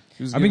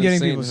 He was I've been given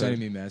getting people sainthood.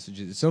 sending me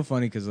messages. It's so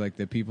funny because like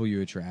the people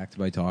you attract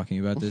by talking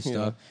about this Yeah.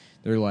 stuff,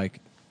 they're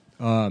like,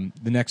 the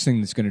next thing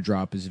that's going to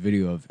drop is a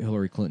video of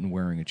Hillary Clinton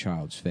wearing a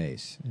child's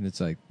face, and it's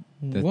like,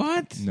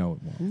 What? No, it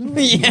won't. No.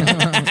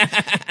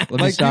 Let me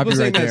Like stop people you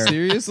saying right that there.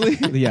 seriously?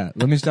 Yeah,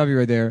 let me stop you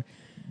right there.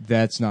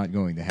 That's not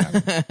going to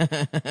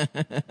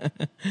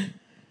happen.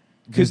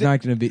 There's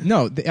not going to be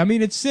I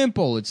mean, it's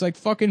simple. It's like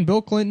fucking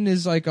Bill Clinton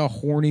is like a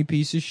horny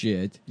piece of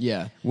shit.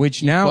 Yeah.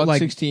 Which now, fucked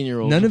like,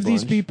 16-year-olds none a of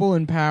these bunch. people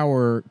in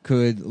power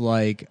could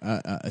like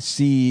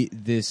see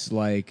this.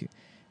 Like,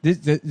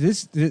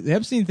 the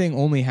Epstein thing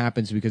only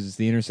happens because it's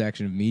the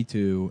intersection of Me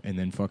Too and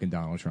then fucking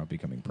Donald Trump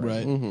becoming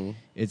president. Mm-hmm.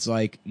 It's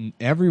like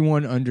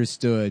everyone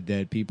understood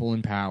that people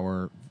in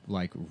power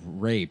like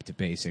raped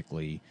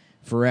basically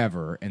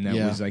forever, and that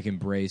Yeah. was like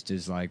embraced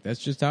as like that's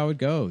just how it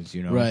goes,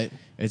 you know? Right.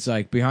 It's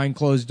like behind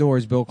closed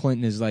doors, Bill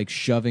Clinton is like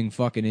shoving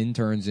fucking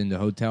interns into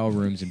hotel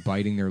rooms and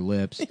biting their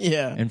lips.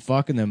 Yeah. And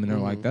fucking them, and they're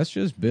like, "That's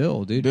just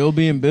Bill, dude." Bill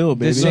being Bill,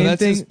 baby. the same that's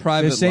thing. his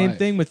private the same life.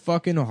 thing with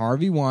fucking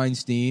Harvey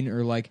Weinstein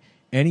or like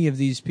any of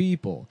these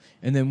people,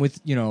 and then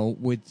with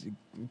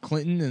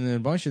Clinton and then a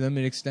bunch of them,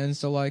 it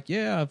extends to like,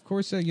 yeah, of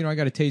course, I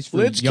got a taste for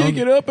Let's young, kick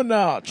it up a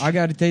notch. I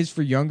got a taste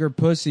for younger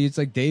pussy. It's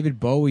like David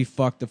Bowie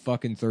fucked a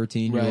fucking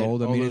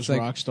 13-year-old. I All mean, those it's like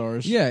rock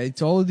stars. yeah,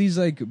 it's all of these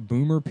like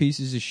boomer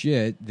pieces of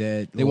shit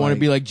that They want to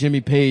be like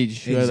Jimmy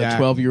Page, who had a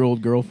Exactly.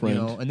 12-year-old girlfriend.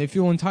 and they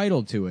feel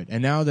entitled to it.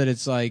 And now that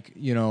it's like,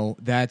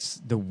 that's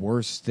the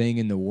worst thing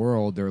in the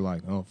world, they're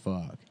like, oh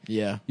fuck.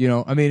 Yeah.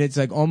 I mean, it's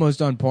like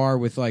almost on par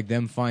with like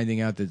them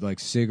finding out that like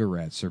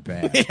cigarettes are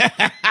bad.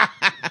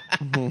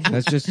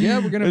 That's just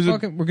we're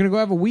gonna go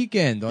have a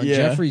weekend on Yeah.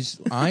 Jeffrey's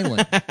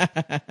Island.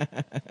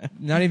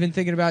 Not even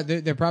thinking about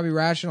they're probably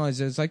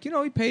rationalizing it. It's like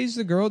he pays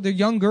the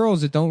young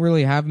girls that don't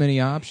really have many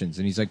options,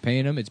 and he's like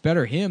paying them. It's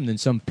better him than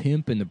some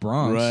pimp in the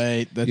Bronx.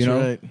 Right. That's You know?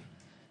 right.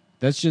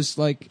 That's just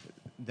like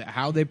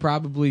how they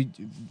probably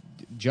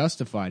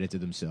justified it to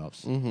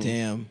themselves.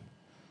 Damn.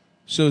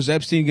 So is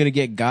Epstein going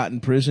to got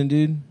in prison,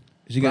 dude?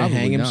 Is he going to Probably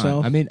hang not.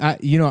 himself? I mean,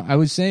 I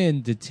was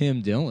saying to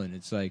Tim Dillon,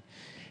 it's like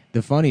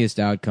the funniest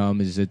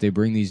outcome is that they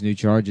bring these new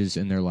charges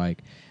and they're like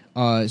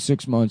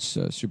 6 months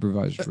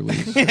supervised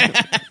release.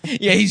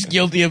 yeah, he's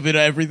guilty of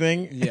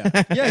everything.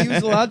 Yeah. Yeah, he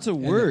was allowed to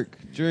work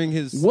during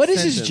his. What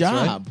is his sentence,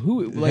 job? right?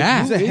 Who? Like, That.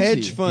 who He's a is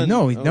hedge he? fund.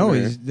 No,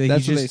 owner. he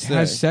That's what just they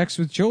has say. sex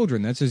with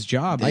children. That's his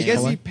job. I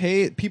guess Damn.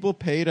 people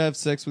pay to have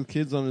sex with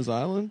kids on his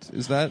island.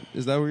 Is that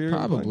where you're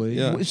Probably.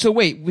 Yeah. So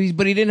wait,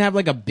 but he didn't have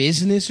like a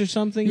business or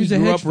something. He was a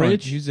grew hedge up fund.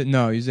 rich. He's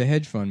a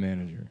hedge fund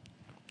manager.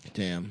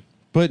 Damn.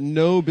 But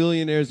no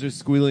billionaires are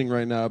squealing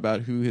right now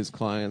about who his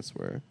clients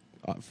were,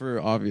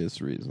 for obvious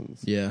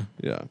reasons. Yeah.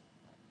 Yeah,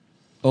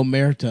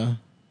 Omerta,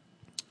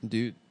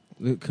 dude.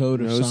 the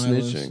code of No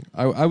silence. snitching.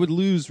 I would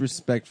lose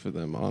respect for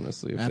them,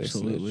 honestly. If They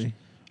Absolutely. snitch.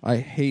 I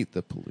hate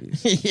the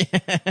police.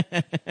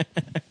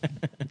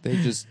 They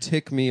just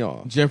tick me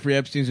off. Jeffrey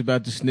Epstein's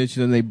about to snitch,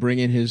 and then they bring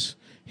in his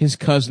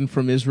cousin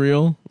from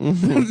Israel,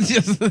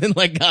 just in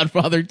like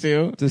Godfather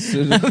 2.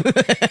 Decision.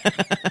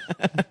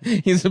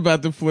 He's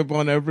about to flip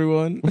on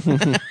everyone.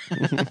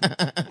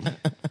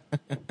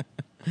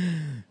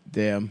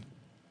 Damn.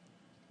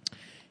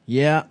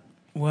 Yeah.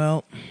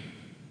 Well.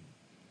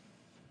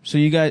 So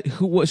you guys,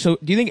 so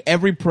do you think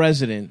every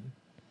president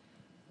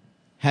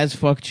has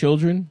fucked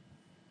children?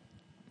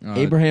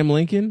 Abraham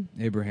Lincoln?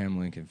 Abraham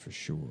Lincoln for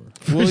sure.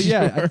 Well,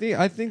 yeah,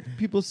 I think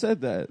people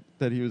said that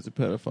he was a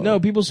pedophile. No,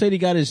 people said he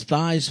got his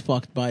thighs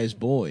fucked by his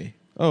boy,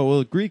 Oh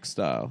well, Greek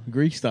style.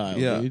 Greek style,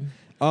 Yeah. dude.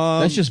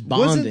 That's just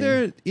Wasn't bonding.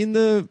 there in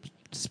the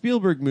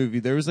Spielberg movie?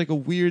 There was like a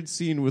weird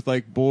scene with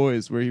like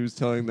boys where he was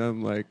telling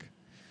them like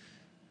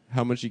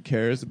how much he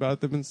cares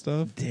about them and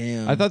stuff.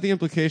 Damn. I thought the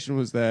implication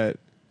was that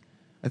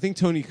I think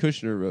Tony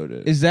Kushner wrote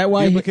it. Is that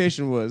why the he-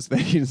 implication was that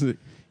he was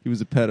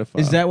a pedophile?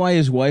 Is that why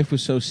his wife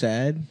was so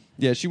sad?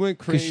 Yeah, she went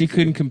crazy Because she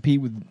couldn't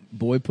compete with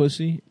boy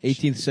pussy,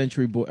 18th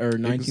century boy or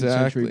 19th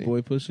century Exactly.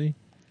 boy pussy.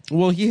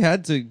 Well, he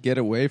had to get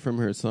away from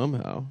her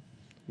somehow.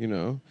 You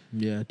know,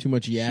 Yeah, too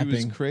much she was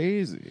yapping.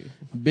 crazy.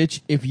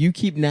 Bitch, if you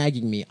keep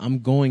nagging me, I'm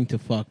going to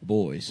fuck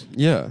boys.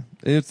 Yeah,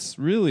 it's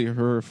really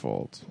her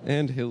fault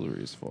and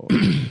Hillary's fault.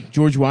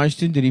 George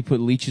Washington, did he put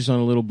leeches on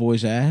a little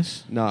boy's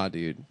ass? Nah,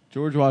 dude.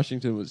 George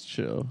Washington was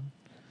chill.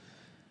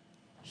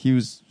 He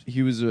was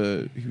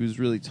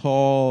really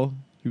tall.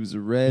 He was a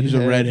redhead. He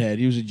was a redhead.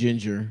 He was a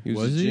ginger. He was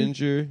Was a he?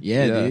 ginger.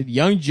 Yeah, dude.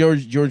 Young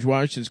George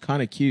Washington's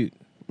kind of cute.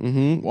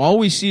 Mm-hmm. All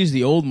we see is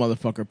the old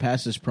motherfucker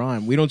past his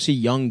prime. We don't see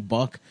young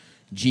buck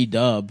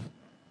G-Dub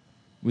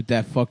with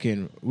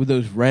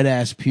those red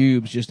ass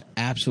pubes just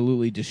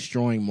absolutely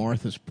destroying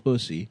Martha's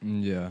pussy.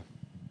 Yeah.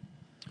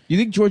 You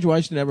think George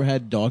Washington ever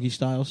had doggy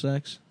style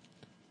sex?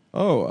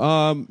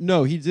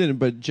 No, he didn't.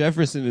 But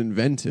Jefferson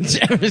invented it.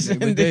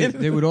 Jefferson did.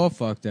 They would all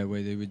fuck that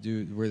way. They would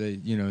do where they,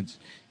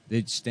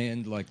 they'd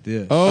stand like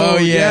this. Oh,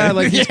 yeah.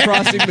 like he's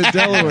crossing the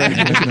Delaware.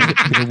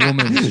 the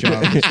woman's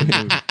job is to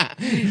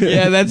move.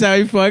 Yeah, that's how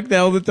he fucked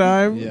all the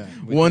time. Yeah.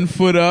 1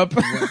 foot up.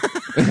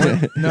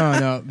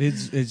 No,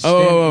 it's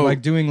Oh.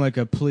 like doing like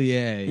a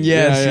plie.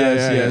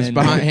 Yes. And Hand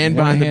one behind the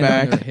hand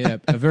on back. their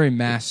hip. A very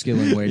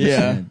masculine way to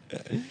Yeah.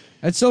 stand.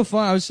 That's so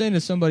fun. I was saying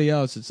to somebody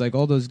else, it's like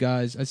all those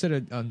guys. I said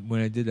it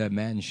when I did that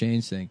Matt and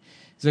Shane's thing.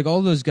 It's like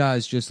all those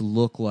guys just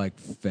look like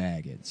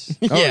faggots.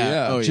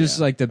 yeah. Just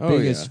like the Oh,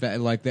 biggest,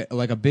 like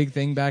a big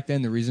thing back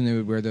then. The reason they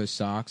would wear those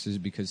socks is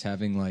because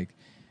having like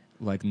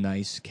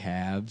nice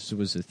calves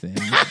was a thing,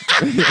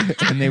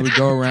 and they would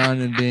go around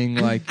and being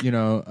like,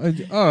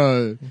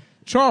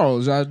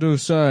 Charles, I do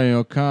say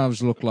your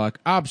calves look like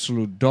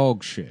absolute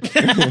dog shit.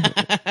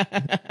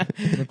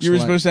 You were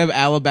supposed to have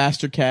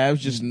alabaster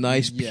calves, just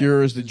nice,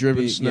 pure as the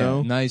driven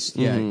snow. Yeah, nice,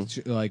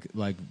 like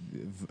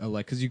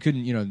because you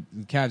couldn't,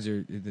 the calves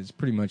are. It's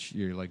pretty much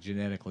you're like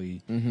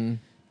genetically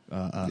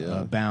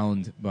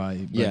bound by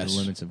the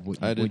limits of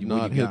what I did what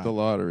not you hit got. the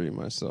lottery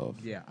myself.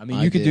 Yeah, I mean,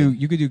 I you could did.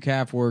 do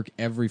calf work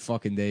every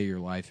fucking day of your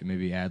life, and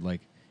maybe add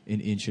like an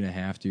inch and a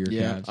half to your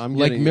calves. I'm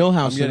Like getting-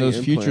 Milhouse I'm in getting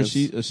those future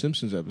implants.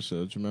 Simpsons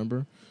episodes,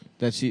 remember?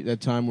 That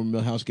time where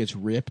Milhouse gets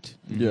ripped,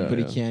 Yeah, but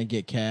he yeah. can't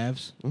get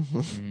calves.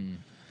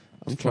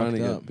 I'm trying to fucked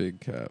get up. big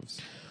calves.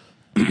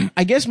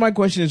 I guess my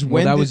question is Well,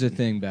 when that did- was a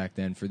thing back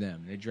then for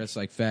them. They dressed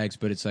like fags,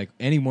 but it's like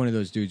any one of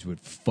those dudes would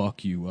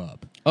fuck you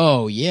up.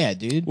 Oh yeah,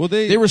 dude. Well,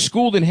 they- were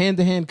schooled in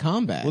hand-to-hand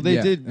combat. Well,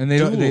 they did and they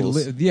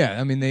duels.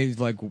 I mean, they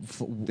like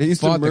They used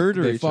to fought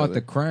murder They each fought other.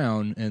 the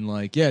crown, and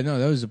like, that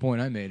was the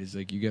point I made. Is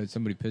like, you got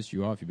somebody pissed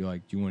you off, you'd be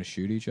like, "Do you want to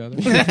shoot each other?"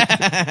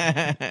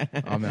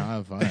 I mean,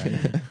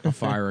 I'll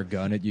fire a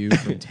gun at you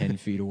from 10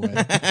 feet away.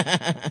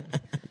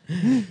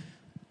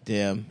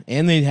 Damn.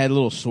 And they had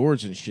little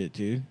swords and shit,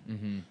 dude.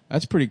 Mm-hmm.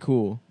 That's pretty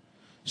cool.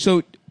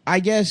 So I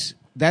guess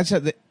that's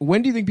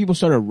when do you think people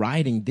started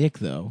riding dick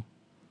though?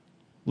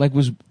 Like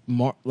was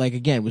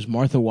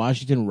Martha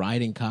Washington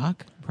riding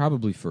cock?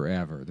 Probably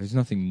forever. There's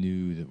nothing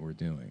new that we're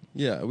doing.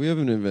 Yeah, we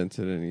haven't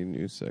invented any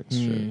new sex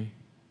trade.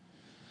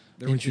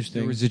 Interesting.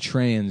 There was a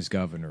trans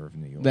governor of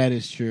New York. That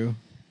is true.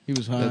 He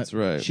was hot. That's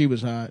right. She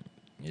was hot.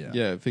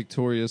 Yeah,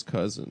 Victoria's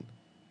cousin.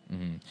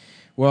 Mm-hmm.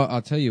 Well,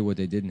 I'll tell you what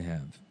they didn't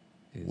have.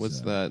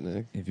 What's that,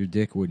 Nick? If your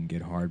dick wouldn't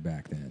get hard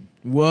back then,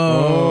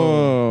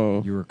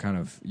 Whoa.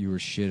 you were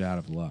shit out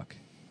of luck.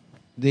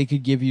 They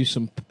could give you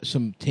some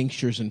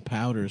tinctures and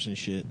powders and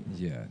shit,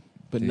 Yeah,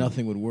 but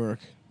nothing would work.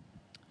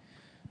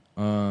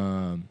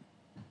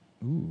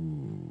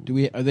 Ooh.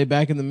 Are they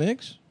back in the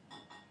mix?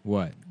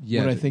 What?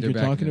 Yeah, what I think they're you're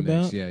back in talking the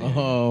mix. about? Yeah.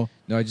 Oh.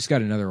 No, I just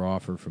got another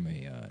offer from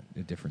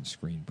a different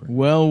screen print.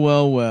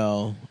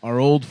 Well. Our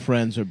old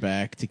friends are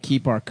back to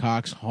keep our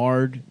cocks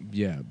hard.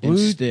 Yeah, and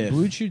stiff.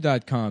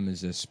 BlueChew.com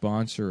is a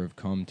sponsor of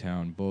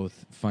Cumtown,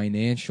 both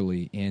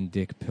financially and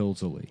dick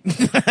pillsily.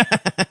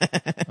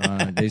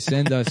 They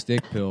send us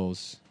dick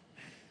pills,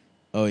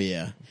 Oh,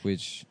 yeah.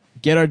 which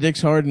Get our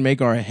dicks hard and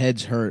make our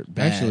heads hurt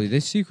bad. actually they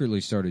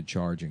secretly started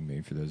charging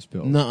me for those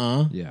pills.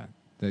 Nuh-uh. Yeah,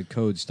 the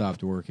code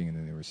stopped working, and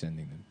then they were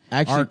sending them.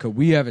 Actually- Our code,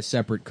 we have a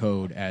separate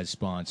code as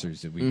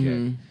sponsors that we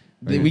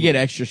get. We get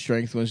extra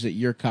strength ones that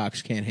your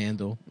cocks can't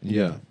handle.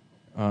 Yeah.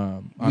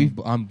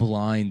 I'm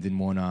blind in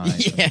one eye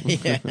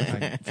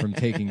Yeah. from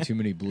taking too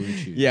many Blue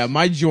Chews. Yeah,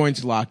 my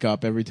joints lock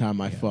up every time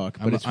I fuck,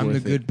 but I'm the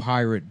worth good it.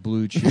 pirate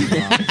Blue Chew.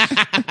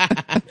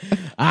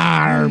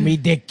 Me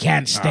dick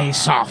can't stay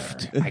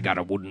soft. I got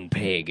a wooden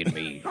peg in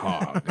me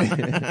hog.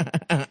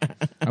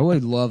 I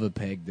would love a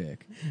peg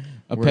dick.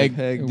 A Where- peg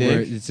peg where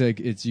dick. it's like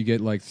you get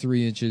like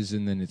 3 inches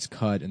and then it's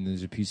cut and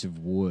there's a piece of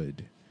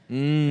wood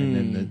and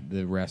then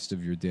the rest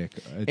of your dick.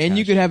 And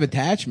you attached could have to it.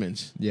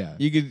 attachments. Yeah.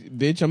 You could,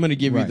 bitch, I'm going to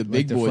give Right, you the like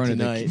big boy front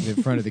tonight. Of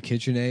the front of the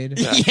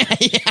KitchenAid.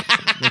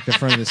 Like the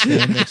front of the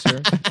stand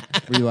mixer.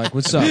 Where you're like,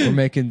 what's up? We're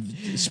making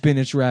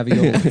spinach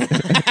ravioli.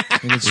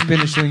 And it's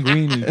spinach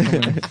linguine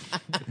coming.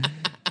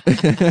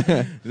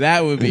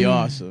 That would be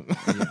awesome.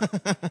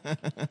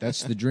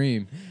 That's the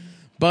dream.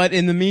 But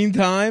in the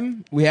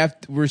meantime,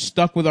 we're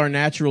stuck with our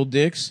natural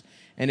dicks.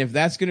 And if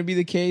that's going to be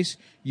the case,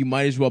 you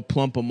might as well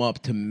plump them up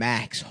to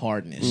max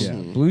hardness. Yeah.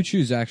 Blue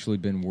Chew's actually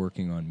been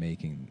working on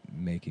making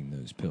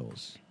those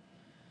pills.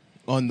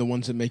 On the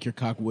ones that make your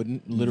cock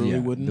literally Yeah,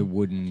 wooden? The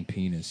wooden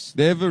penis.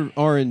 They have an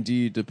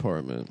R&D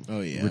department.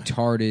 Oh, yeah.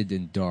 Retarded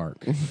and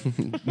dark.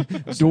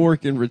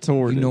 Dork and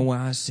retorted. You know what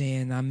I'm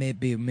saying? I may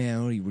be a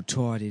man, you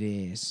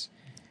retarded ass.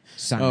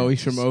 Oh,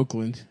 he's from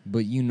Oakland.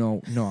 But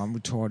no, I'm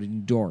retarded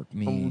and dark,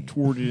 man. I'm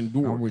retorted and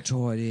dork. I'm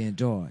retarded and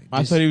dark.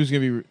 I thought he was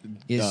going to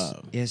be...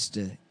 It's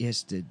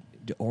the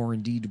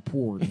R&D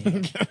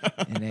department,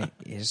 and that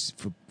is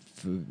for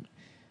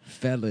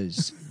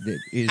fellas that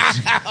is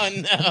Oh,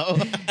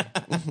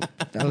 no.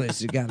 fellas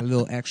that got a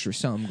little extra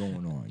something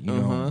going on, you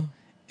know,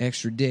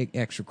 extra dick,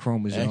 extra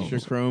chromosomes,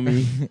 Extra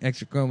chromie.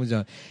 extra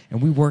chromosomes,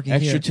 and we working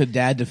Extra here.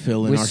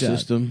 tadadafil in our What's up?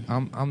 system.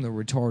 I'm the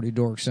retarded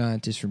dark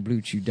scientist from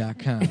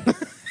BlueChew.com.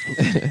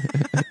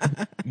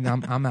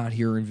 I'm out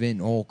here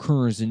inventing all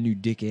kinds of new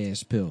dick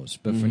ass pills.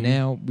 But for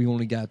now, we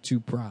only got 2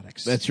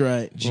 products. That's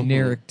right.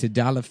 Generic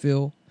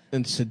Tadalafil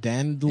And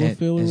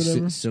Sildenafil or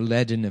whatever.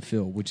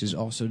 Sildenafil, which is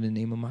also the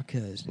name of my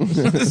cousin.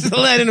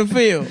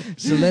 Sildenafil.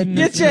 Sildenafil,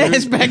 Get your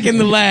ass back in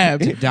the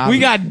lab. We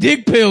got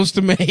dick pills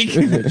to make.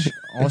 which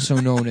also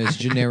known as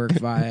generic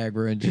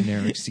Viagra and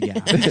generic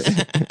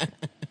Cialis.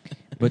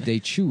 But they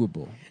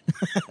chewable,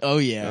 Oh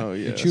yeah. Oh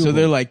yeah. So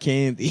they're like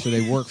candy. so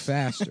they work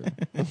faster.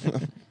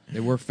 They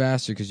work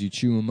faster because you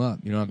chew them up.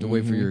 You don't have to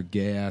wait for your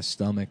gay ass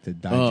stomach to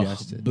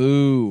digest it.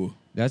 Boo.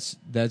 That's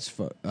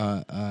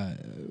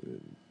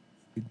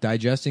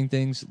digesting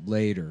things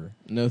later.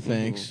 No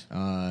thanks.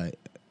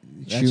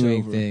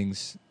 Chewing over.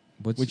 things.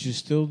 Which is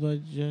still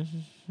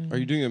digestion. Are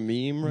you doing a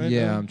meme right now?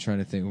 yeah, I'm trying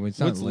to think. Well, it's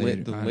What's not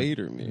later. the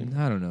later meme?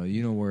 I don't know.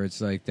 You know where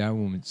it's like that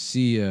woman,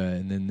 see ya,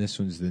 and then this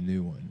one's the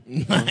new one.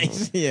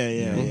 Nice.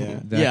 Yeah.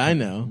 That Yeah, I kind-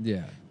 know.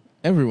 Yeah,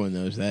 Everyone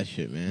knows that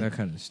shit, man. that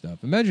kind of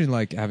stuff. Imagine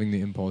like having the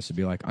impulse to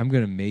be like, I'm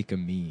gonna make a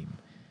meme.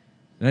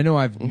 And I know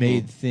I've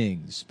made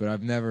things, but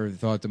I've never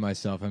thought to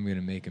myself, I'm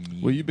gonna make a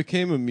meme. Well, you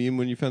became a meme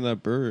when you found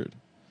that bird.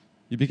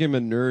 You became a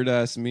nerd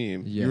ass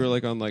meme. Yeah. You were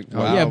like on like Oh,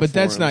 wow yeah, but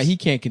that's forums. not. He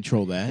can't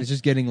control that. It's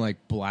just getting like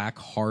black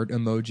heart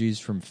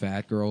emojis from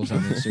fat girls on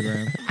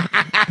Instagram.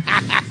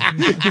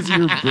 because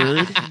you're a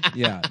bird.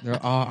 Yeah,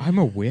 I'm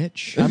a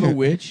witch. I'm a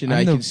witch, and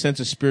I'm I the- can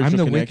sense a spiritual I'm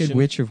the connection. Wicked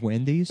Witch of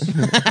Wendy's.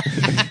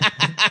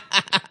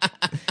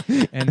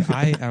 And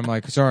I'm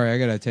like, sorry, I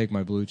gotta take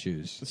my blue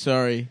chews.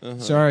 Sorry.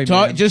 Sorry,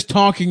 man. Just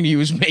talking to you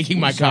is making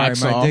my sorry,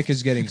 cock my soft. dick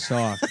is getting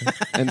soft.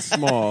 And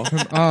small.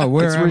 Oh,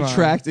 where It's am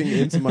retracting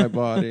into my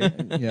body. I?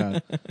 Yeah,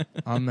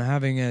 I'm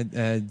having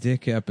a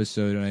dick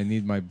episode, and I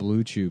need my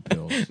blue chew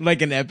pills.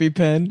 Like an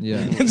EpiPen.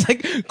 Yeah. It's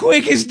like,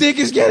 quick, his dick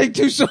is getting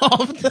too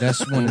soft.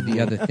 That's one of the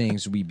other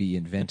things we be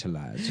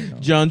inventilizing.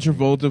 John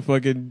Travolta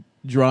fucking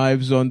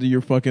drives onto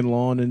your fucking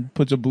lawn and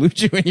puts a blue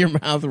chew in your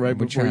mouth right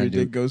We're before trying your to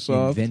dick goes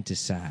soft.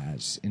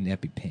 inventicize an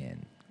EpiPen.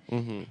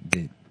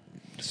 The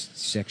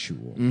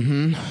sexual.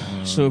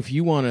 So if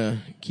you want to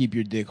keep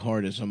your dick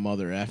hard as a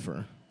mother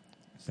effer,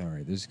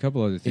 Sorry, there's a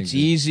couple other things. it's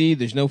easy.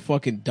 There's no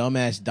fucking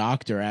dumbass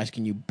doctor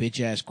asking you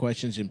bitch ass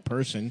questions in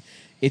person.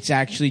 It's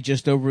actually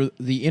just over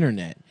the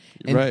internet.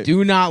 And Right.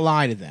 do not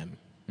lie to them.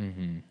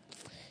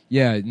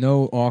 Yeah,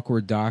 no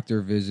awkward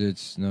doctor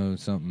visits, no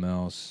something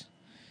else.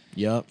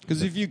 Yep.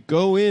 Because if you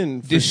go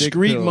in for dick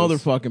Discreet pills-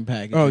 motherfucking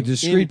packaging. Oh,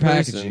 discreet In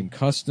person. packaging,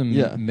 custom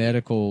Yeah.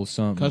 medical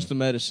something. Custom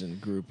medicine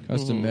group.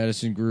 Custom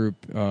medicine group.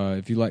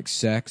 If you like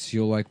sex,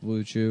 you'll like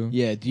Blue Chew.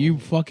 Yeah, do you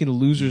fucking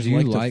losers Do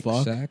you like to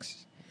fuck? sex?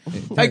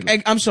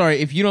 I'm sorry,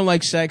 if you don't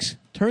like sex,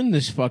 turn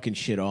this fucking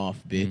shit off,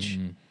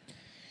 bitch.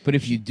 But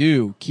if you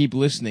do, keep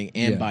listening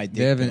and Yeah, buy dick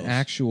they have an pills.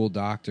 actual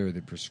doctor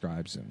that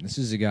prescribes them. This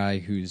is a guy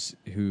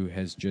who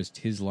has just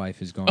his life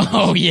has gone.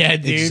 Oh, yeah,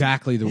 dude.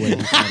 exactly the way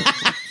he thought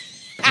it.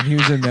 And he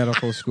was in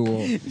medical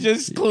school.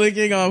 Just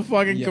clicking on a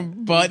fucking Yeah.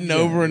 button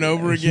over and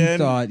over He again.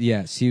 thought,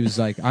 yes, he was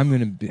like, I'm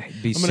going to be I'm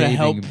gonna saving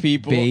help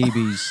people.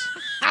 babies.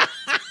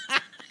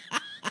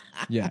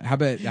 Yeah, how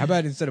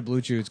about instead of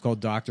Blue Chew, it's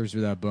called Doctors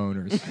Without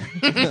Boners.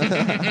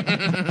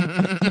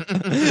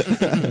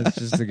 That's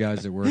just the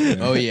guys that work there.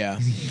 Oh, yeah.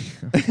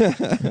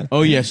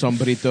 Oh, yeah,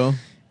 sombrito.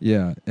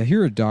 Yeah,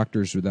 here at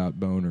Doctors Without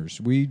Boners,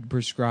 we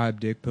prescribe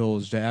dick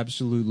pills to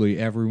absolutely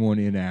everyone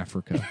in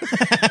Africa.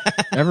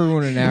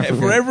 Everyone in Africa.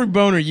 For every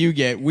boner you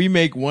get, we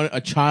make a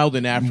child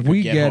in Africa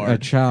we get get hard. a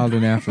child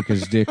in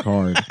Africa's dick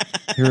hard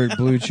here at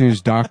Blue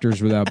Chew's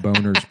Doctors Without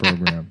Boners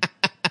program.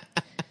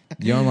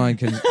 The online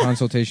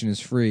consultation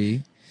is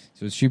free,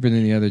 so it's cheaper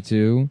than the other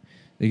two.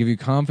 They give you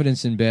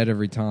confidence in bed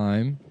every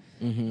time,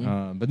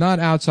 but not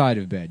outside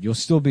of bed. You'll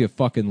still be a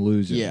fucking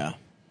loser. Yeah,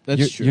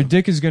 that's true. Your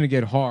dick is going to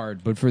get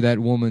hard, but for that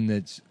woman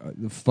that's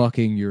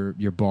fucking your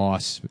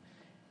boss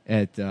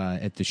at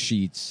the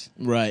sheets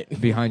right.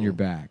 behind your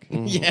back,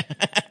 Yeah.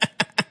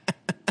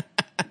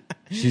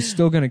 she's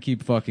still going to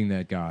keep fucking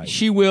that guy.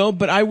 She will,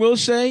 but I will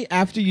say,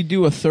 after you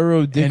do a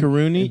thorough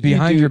dickaroony, And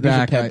behind your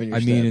back, I I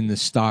mean in the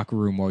stock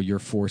room while you're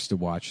forced to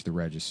watch the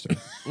register.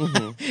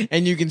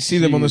 and you can see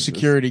them on the Jesus.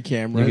 security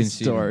camera. You can It's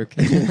see them. dark.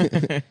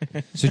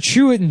 So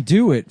chew it and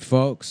do it,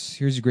 folks.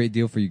 Here's a great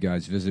deal for you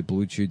guys. Visit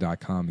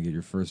BlueChew.com and get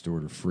your first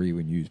order free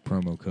when you use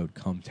promo code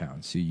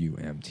CUMTOWN,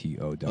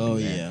 CUMTOWN. Oh,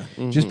 yeah.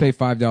 Just pay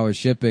 $5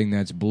 shipping.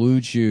 That's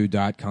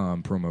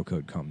BlueChew.com, promo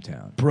code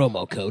CUMTOWN.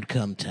 Promo code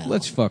CUMTOWN.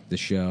 Let's fuck the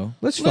show.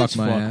 Let's Let's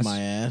fuck my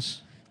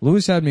ass.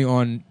 Lewis had me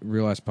on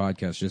Real Ass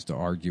Podcast just to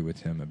argue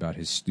with him about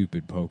his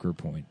stupid poker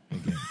point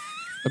again.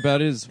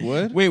 About his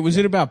what? Wait, was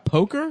it about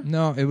poker?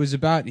 No, it was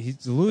about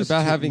Lewis.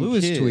 About having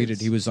Lewis kids.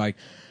 tweeted.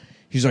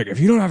 He's like, if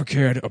you don't have a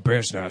kid, a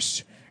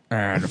business,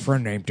 and a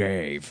friend named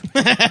Dave,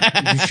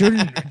 you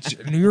shouldn't.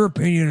 In your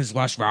opinion, is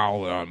less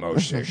valuable on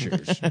most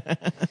issues. And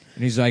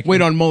he's like,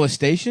 Wait, on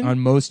molestation? on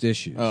most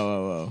issues.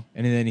 Oh.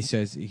 And then he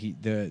says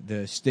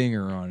the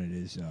stinger on it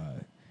is,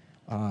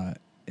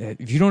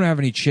 if you don't have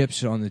any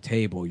chips on the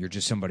table, you're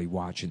just somebody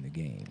watching the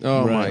game.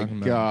 Oh Right.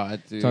 my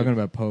god, dude. Talking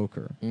about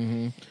poker.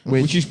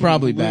 Which is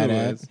probably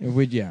Literally badass.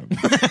 is. Yeah.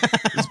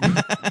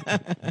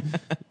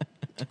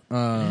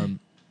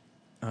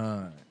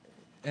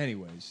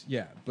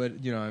 Yeah, but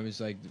I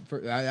was like,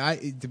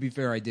 I to be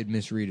fair, I did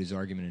misread his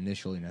argument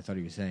initially, and I thought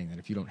he was saying that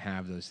if you don't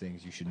have those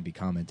things, you shouldn't be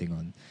commenting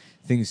on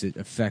things that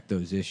affect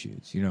those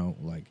issues.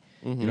 Like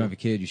you don't have a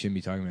kid, you shouldn't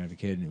be talking about having a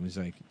kid. And it was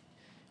like,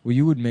 well,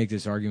 you wouldn't make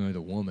this argument with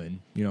a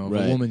woman. If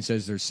Right. a woman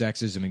says there's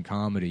sexism in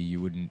comedy,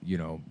 you wouldn't,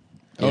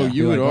 Oh, be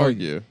you would like,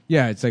 argue.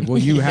 Yeah, it's like, well,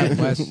 you have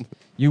less.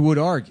 You would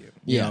argue.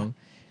 You Yeah. know?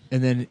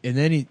 And then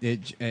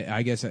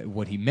I guess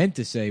what he meant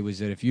to say was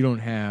that if you don't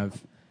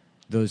have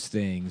those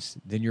things,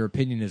 then your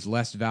opinion is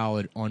less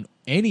valid on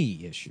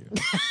any issue.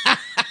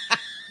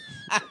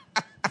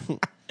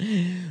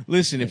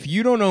 Listen, if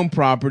you don't own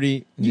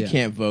property, you Yeah.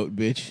 can't vote,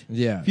 bitch.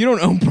 Yeah. If you don't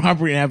own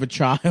property and have a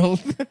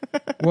child,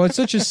 Well, it's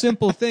such a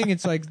simple thing.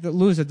 It's like,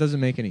 Lewis, that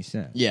doesn't make any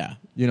sense. yeah.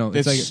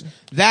 It's It's like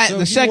that So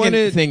the if you second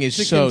wanted thing is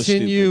to so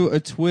continue stupid. a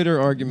Twitter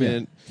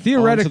argument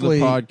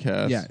theoretically, onto the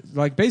podcast. yeah,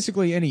 like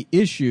basically any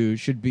issue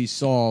should be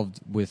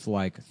solved with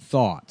like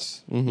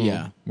thoughts,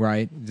 Yeah.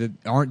 right? That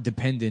aren't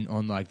dependent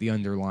on like the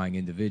underlying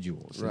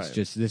individuals. Right. It's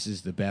just this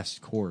is the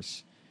best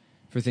course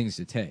for things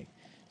to take.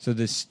 So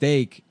the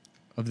stake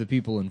of the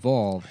people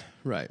involved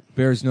Right.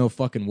 bears no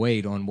fucking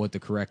weight on what the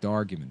correct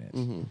argument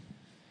is.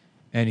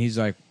 And he's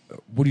like,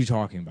 what are you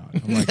talking about?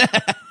 I'm like,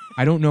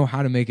 I don't know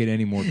how to make it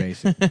any more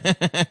basic.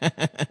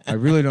 I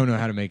really don't know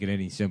how to make it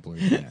any simpler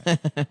than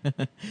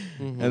that.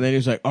 And then he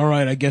was like, all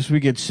right, I guess we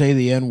could say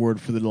the N-word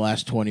for the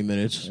last 20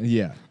 minutes.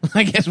 Yeah.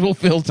 I guess we'll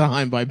fill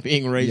time by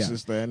being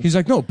racist then. He's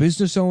like, no,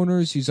 business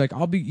owners. He's like,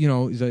 I'll be,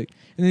 he's like,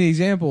 and the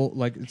example,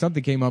 like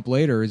something came up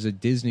later is that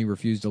Disney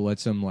refused to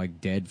let some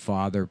like dead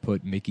father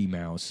put Mickey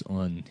Mouse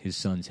on his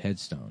son's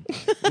headstone.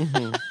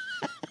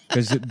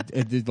 Because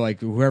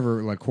like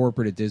whoever, like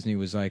corporate at Disney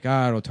was like,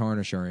 it'll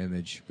tarnish our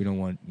image. We don't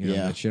want,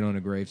 that shit on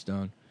a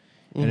gravestone.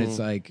 And it's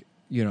like,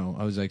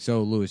 I was like,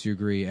 so Lewis, you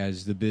agree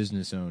as the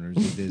business owners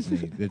of Disney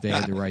that they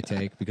had the right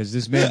take? Because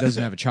this man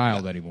doesn't have a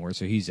child anymore,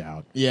 so he's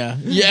out. Yeah.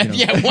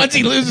 Once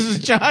he loses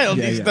his child,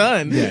 Yeah, he's yeah.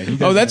 done. Yeah, he Oh,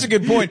 doesn't that's a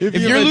good point. If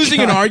you're have a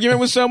losing an argument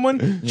with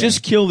someone,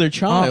 just kill their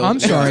child. I'm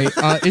sorry.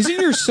 Isn't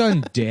your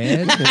son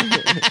dead?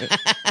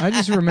 I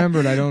just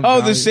remembered. I don't. Oh,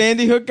 the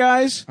Sandy Hook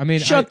guys? I mean,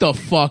 shut the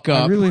fuck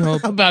up. I really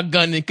hope- about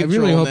gun I control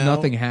really hope now.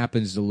 nothing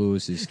happens to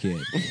Lewis's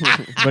kid.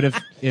 But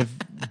if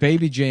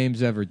baby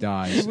James ever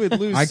dies, You would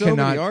lose I so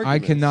cannot. many I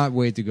arguments. cannot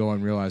wait to go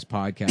on Real Life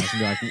podcast and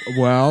be like,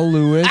 "Well,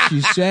 Lewis,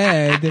 you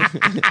said,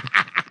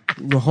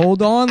 well,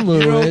 hold on, You don't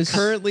Lewis,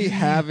 currently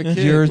have a kid.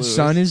 your Louis.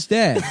 son is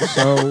dead,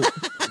 so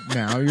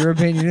now your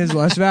opinion is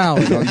less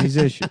valid on these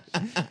issues."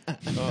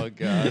 Oh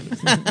God.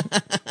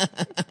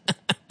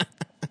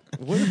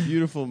 What a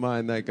beautiful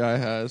mind that guy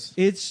has.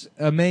 It's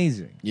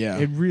amazing. Yeah.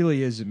 it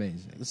really is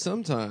amazing.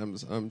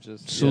 Sometimes I'm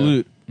just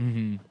Salute.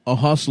 A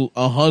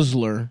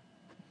hustler.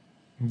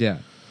 Yeah.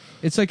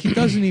 It's like he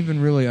doesn't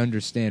even really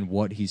understand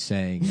what he's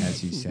saying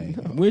as he's saying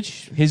it.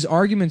 Which His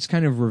arguments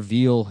kind of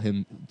reveal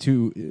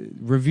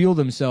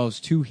themselves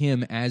to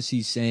him as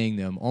he's saying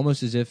them,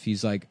 almost as if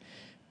he's like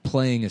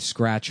playing a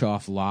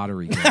scratch-off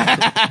lottery game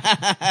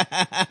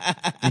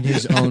in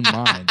his own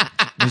mind.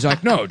 And he's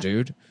like, no,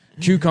 dude,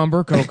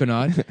 cucumber,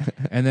 coconut,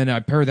 and then I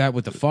pair that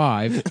with the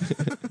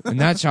 5, and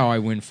that's how I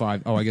win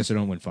 5. Oh, I guess I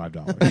don't win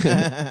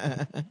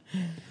 $5.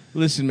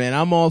 Listen, man,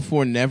 I'm all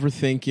for never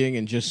thinking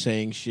and just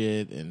saying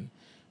shit and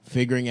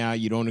figuring out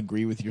you don't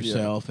agree with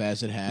yourself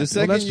as it happens.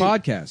 Well, second that's you-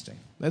 podcasting.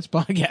 That's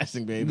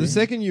podcasting, baby. The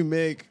second you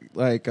make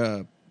like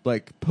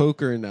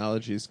poker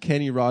analogies,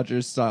 Kenny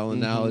Rogers style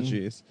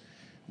analogies,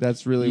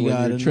 that's really You when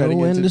gotta you're treading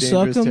know when into to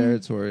suck dangerous 'em.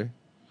 territory.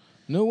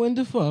 Know when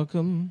to fuck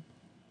 'em.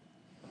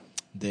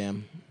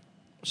 Damn.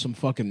 Some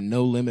fucking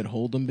no limit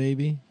hold'em,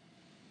 baby.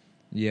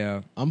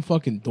 Yeah. I'm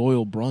fucking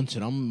Doyle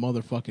Brunson. I'm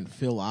motherfucking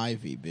Phil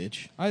Ivey,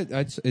 bitch.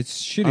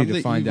 It's shitty I'm to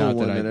the find evil out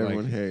one that I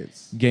everyone like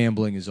hates.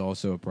 gambling is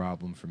also a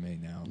problem for me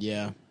now.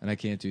 Yeah. And I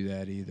can't do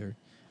that either.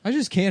 I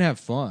just can't have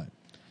fun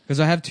because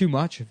I have too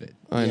much of it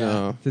I Yeah.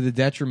 know. to the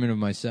detriment of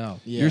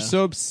myself. Yeah. You're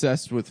so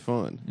obsessed with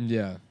fun.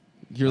 Yeah,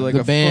 You're like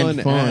The a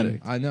band Fun.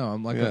 addict. I know.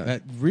 I'm like, Yeah.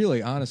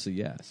 really, honestly,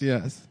 yes.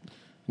 Yes.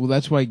 Well,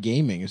 that's why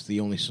gaming is the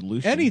only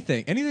solution.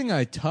 Anything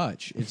I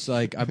touch, it's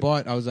like I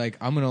was like,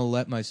 I'm gonna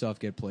let myself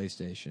get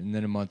PlayStation, and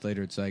then a month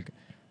later, it's like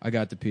I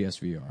got the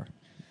PSVR.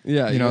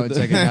 Yeah. You know, got it's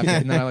the- like I have to,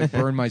 and then I like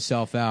burn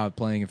myself out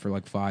playing it for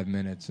like 5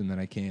 minutes, and then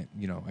I can't.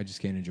 I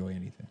just can't enjoy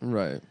anything.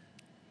 right.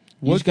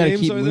 You just gotta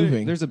games keep are there?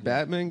 moving. There's a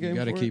Batman game. You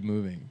got to for keep it?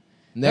 moving.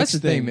 Next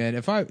That's the thing, man.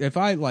 If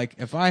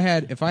I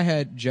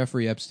had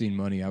Jeffrey Epstein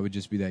money, I would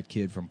just be that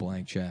kid from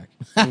Blank Check.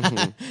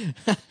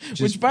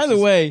 Which, by the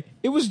way,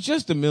 it was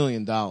just $1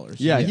 million.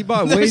 Yeah, he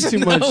bought way There's too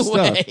no much stuff.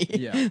 way.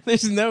 Yeah.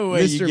 There's no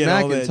way you Mr. get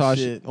all that McIntosh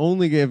shit.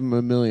 only gave him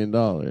 $1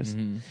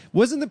 million.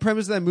 Wasn't the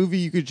premise of that movie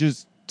you could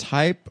just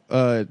type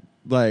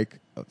like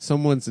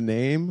someone's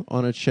name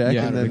on a check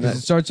Yeah, and then because that,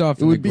 it starts off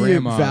it with would the be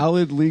grandma. a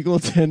valid legal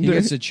He tender?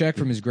 gets a check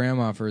from his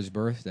grandma for his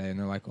birthday, and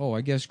they're like, "Oh,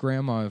 I guess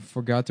grandma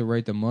forgot to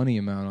write the money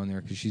amount on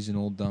there because she's an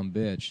old dumb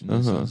bitch." And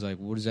the son's like,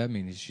 "What does that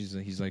mean?"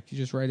 He's like, "You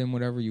just write in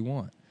whatever you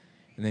want."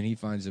 And then he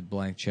finds a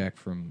blank check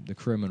from the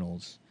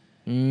criminals,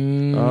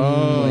 Mm,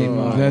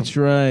 Oh. that's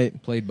right.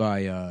 played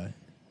by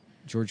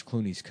George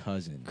Clooney's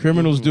cousin.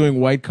 Criminals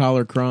doing white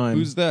collar crime.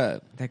 Who's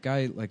that? That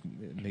guy, like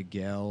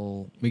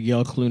Miguel.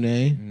 Miguel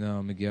Clooney?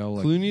 No, Miguel.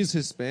 Like, Clooney's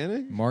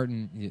Hispanic?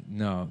 Martin.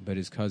 No, but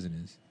his cousin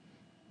is.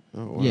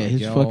 Oh, wow. Yeah,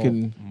 his Miguel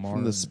fucking.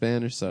 From the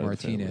Spanish side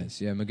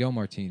Martinez. Yeah, Miguel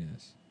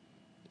Martinez.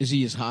 Is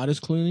he as hot as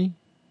Clooney?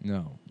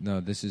 No,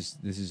 this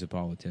is a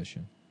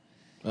politician.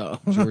 Oh.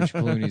 George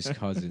Clooney's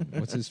cousin.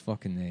 What's his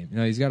fucking name?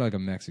 No, he's got like a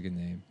Mexican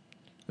name.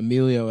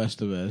 Emilio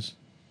Estevez.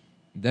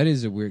 That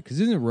is a weird. Because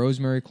isn't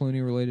Rosemary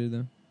Clooney related to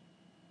them?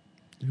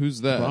 of family.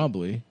 Who's that?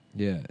 Probably.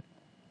 Yeah.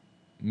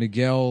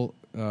 Miguel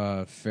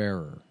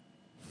Ferrer.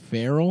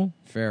 Farrell?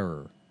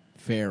 Ferrer.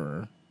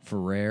 Ferrer.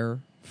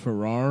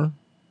 Ferrer.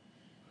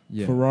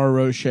 Yeah. Ferrar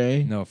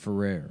Rocher? No,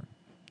 Ferrer.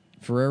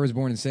 Ferrer was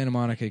born in Santa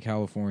Monica,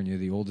 California,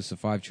 the oldest of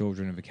 5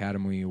 children of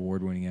Academy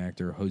Award-winning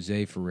actor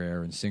Jose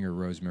Ferrer and singer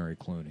Rosemary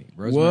Clooney.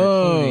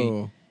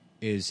 Rosemary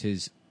Clooney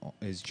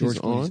is George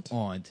Clooney's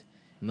aunt.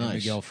 Nice. And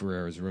Miguel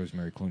Ferrer is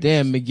Rosemary Clooney.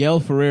 Damn,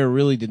 Miguel Ferrer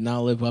really did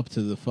not live up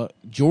to the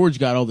George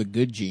got all the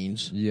good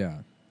genes. Yeah.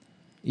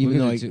 Even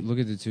though look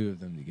at the two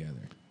of them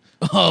together.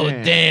 Oh,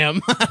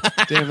 damn.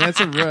 Damn, that's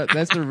a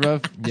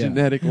rough Yeah.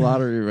 genetic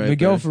lottery right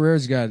Miguel there.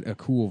 Ferrer's got a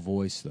cool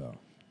voice though.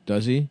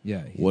 Does he?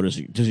 Yeah. What is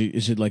he?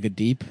 Is it like a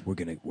deep? We're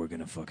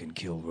gonna fucking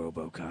kill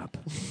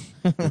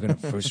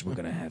RoboCop. we're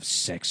gonna have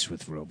sex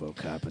with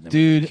RoboCop and then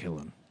Dude. we're gonna kill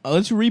him.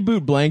 Let's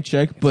reboot Blank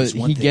Check, but there's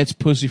one he thing- gets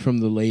pussy from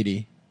the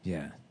lady.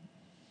 Yeah.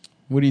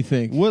 What do you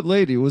think? What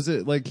lady? Was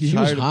it like he She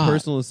was hired a hot.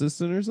 personal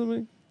assistant or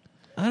something?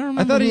 I don't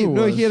remember. I thought who it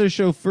was. he had a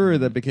chauffeur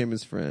that became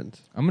his friend.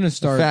 I'm gonna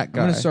start. fat I'm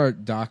gonna guy.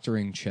 start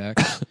doctoring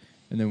checks,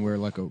 and then wear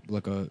like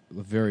a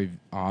very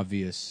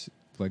obvious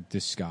like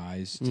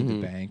disguise to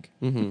the bank.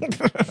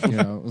 Mm-hmm. You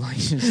know, like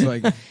just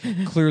like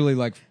clearly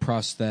like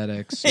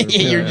prosthetics. Or,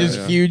 Yeah, you're just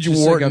huge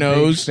just wart like a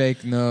nose. big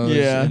fake nose,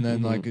 Yeah. and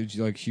then like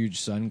huge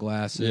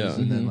sunglasses, Yeah.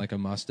 and then like a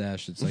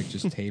mustache that's like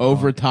just taped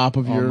Over on, top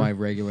of on your. my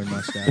regular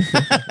mustache.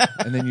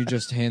 And then you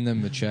just hand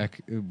them a check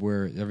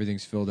where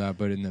everything's filled out,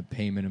 but in the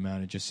payment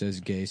amount it just says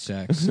gay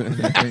sex.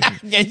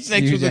 Gay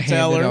sex You with a just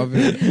teller.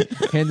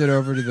 hand it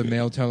over to the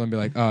mail teller and be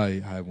like,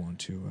 I want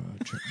to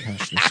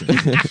cash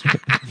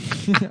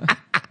this in.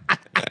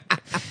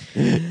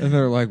 And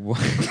they're like, what?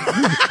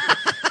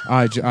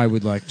 I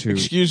would like to.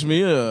 Excuse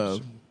me.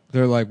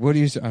 They're like, what do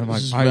you say? I'm like,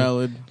 This is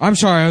valid. I'm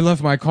sorry, I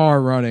left my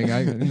car running.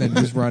 And then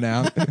just run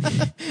out.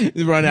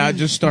 Run out.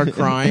 Just start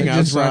crying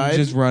outside.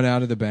 just run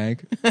out of the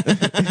bank.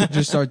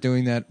 Just start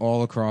doing that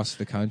all across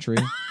the country.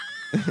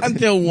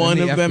 until one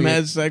the of them FBI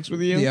has sex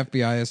with you. The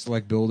FBI has to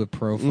like build a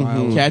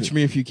profile. of Catch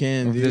me if you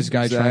can. of Dude. this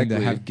guy trying to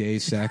Exactly. have gay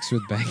sex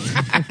with bank.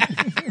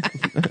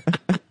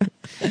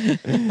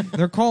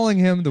 They're calling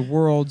him the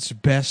world's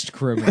best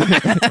criminal.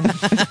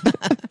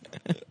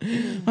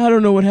 I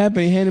don't know what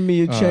happened. He handed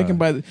me a check, and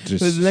by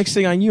just- the next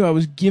thing I knew, I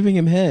was giving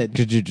him head.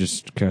 Could you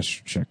just cash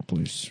your check,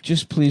 please?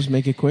 Just please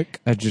make it quick.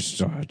 Just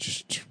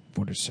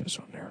what it says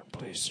on there,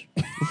 please.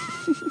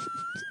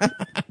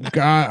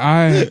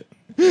 God,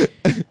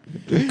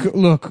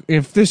 look.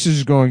 If this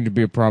is going to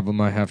be a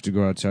problem, I have to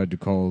go outside to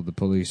call the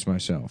police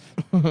myself.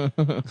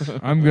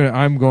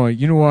 I'm going.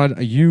 You know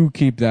what? You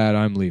keep that.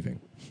 I'm leaving.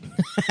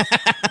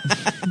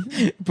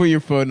 Put your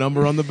phone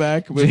number on the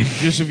back, but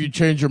just if you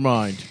change your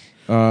mind.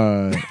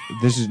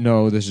 This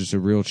is a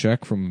real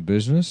check from a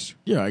business.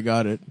 Yeah, I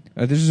got it.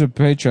 This is a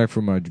paycheck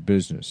from my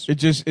business.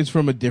 It's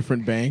from a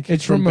different bank.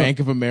 It's from from a- Bank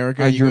of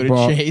America. You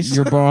go to Chase.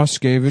 Your boss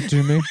gave it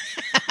to me.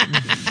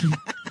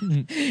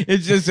 It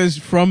just says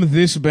from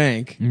this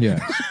bank.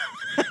 Yes.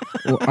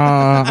 Well,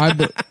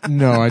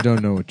 no, I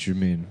don't know what you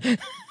mean.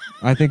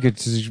 I think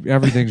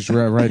everything's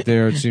right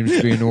there. It seems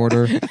to be in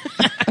order.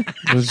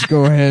 Let's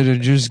go ahead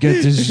and just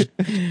get this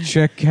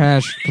check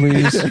cashed,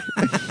 please.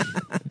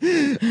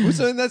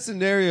 So in that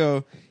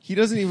scenario, he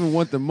doesn't even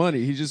want the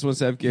money. He just wants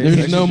to have gay There's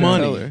sex no with the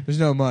money. teller. There's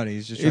no money.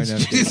 He's just trying It's to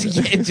have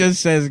just, it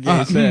just says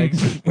gay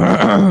sex.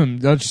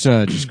 Let's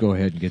just go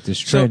ahead and get this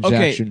So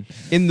transaction.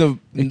 okay, in the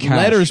Cashed.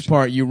 letters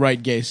part, you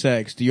write gay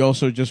sex. Do you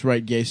also just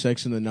write gay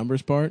sex in the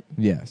numbers part?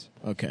 Yes.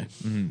 Okay.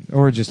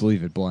 Or just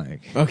leave it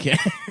blank. Okay.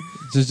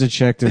 Just to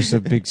check there's a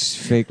big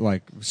fake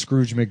like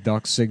Scrooge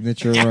McDuck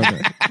signature on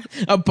it.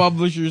 A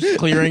publisher's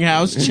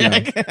clearinghouse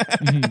check.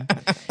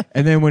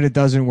 And then when it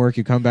doesn't work,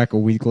 you come back a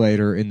week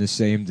later in the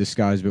same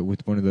disguise, but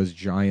with one of those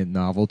giant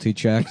novelty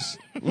checks.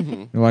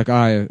 You're like,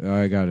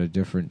 I got a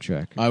different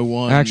check. I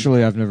won.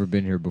 Actually, I've never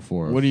been here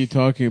before. What are you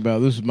talking about?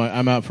 This is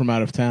I'm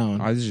out of town.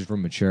 This is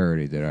from a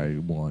charity that I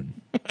won.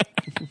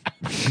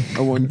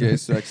 I won gay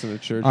sex in a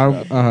church.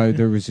 rap.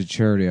 There was a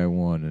charity I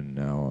won, and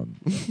now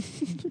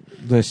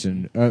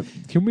listen,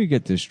 can we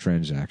get this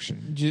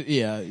transaction? You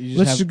just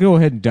Let's have just go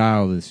ahead and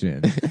dial this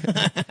in.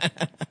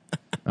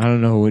 I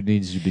don't know what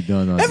needs to be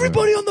done on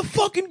everybody on the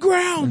fucking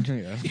ground.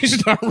 Yeah. You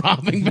start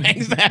robbing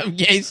banks to have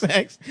gay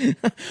sex.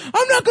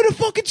 I'm not gonna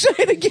fucking say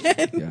it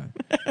again.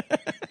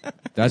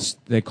 Yeah.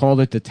 They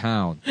called it the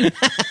town.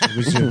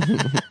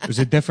 It was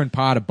a different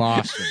part of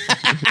Boston.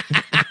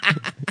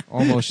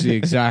 Almost the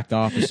exact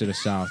opposite of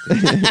South.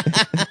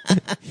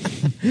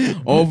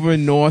 Over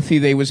in Northie,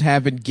 they was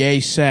having gay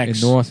In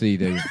sex. Northie,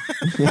 they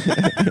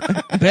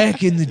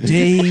back in the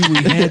day we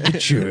had the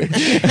church.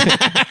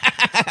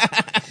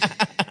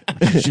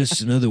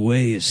 Just another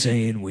way of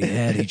saying we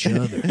had each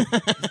other.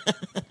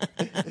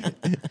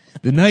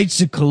 The Knights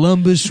of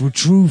Columbus were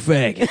true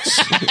faggots.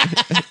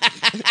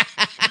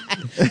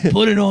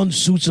 Putting on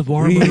suits of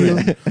armor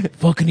and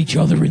fucking each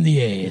other in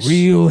the ass.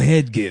 Real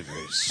head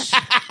givers.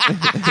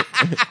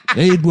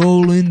 They'd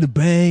roll in the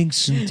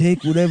banks and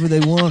take whatever they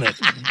wanted,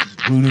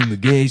 including the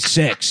gay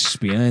sex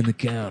behind the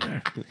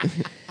counter.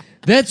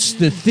 That's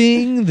the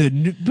thing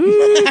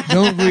that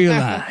don't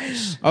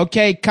realize.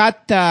 Okay,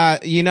 cut. I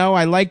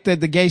like the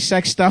gay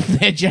sex stuff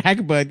there,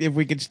 Jack, but if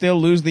we could still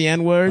lose the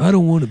N-word. I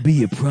don't want to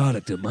be a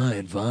product of my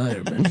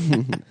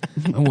environment.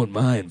 I want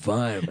my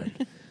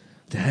environment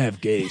to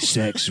have gay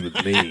sex with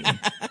me.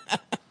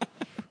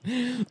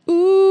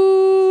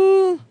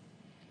 Ooh.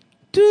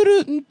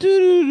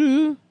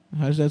 Doo-doo-doo-doo-doo.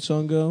 How's that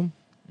song go?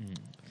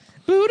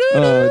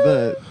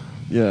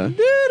 Yeah.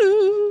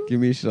 Give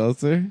me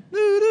shelter.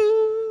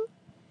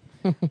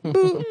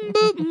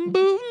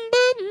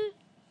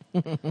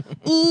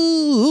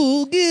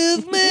 Ooh,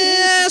 give me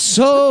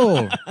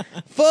asshole.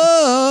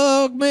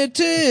 Fuck me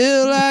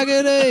till I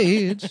get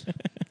AIDS.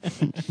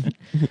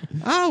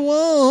 I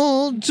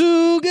want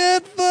to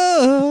get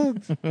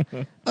fucked.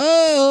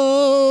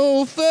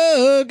 Oh,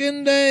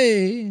 fucking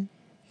day.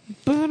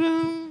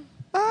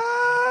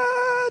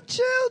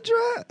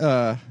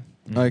 Children.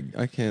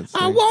 I can't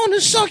sing. I want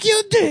to suck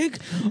your dick.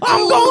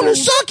 I'm going to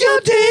suck your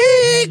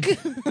dick.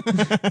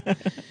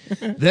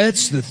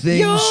 That's the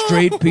thing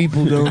straight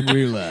people don't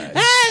realize.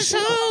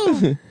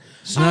 Asshole.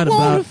 It's not I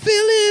want about to fill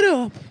it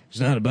up. It's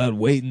not about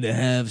waiting to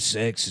have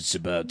sex. It's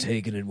about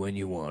taking it when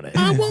you want it.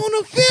 I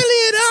want to fill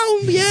it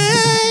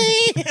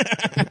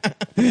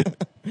on, yeah.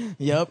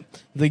 Yep.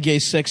 The gay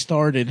sex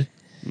started.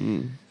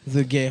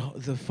 The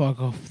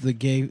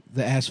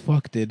ass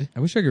fucked did. I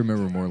wish I could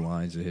remember more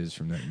lines of his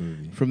from that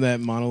movie. From that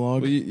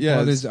monologue. Well, yeah.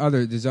 Well, there's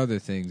other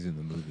things in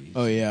the movie.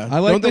 Oh yeah, I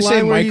like Don't the they say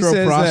line where he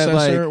says microprocessor that,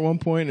 like- at one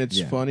point? It's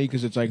Yeah. funny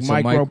because it's like So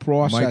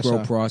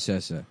microprocessor,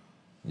 microprocessor.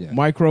 Yeah.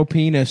 micro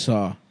penis.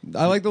 I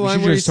like the We line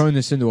should where just turn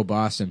this into a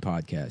Boston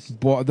podcast.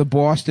 The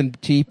Boston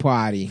Tea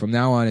Party. From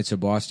now on, it's a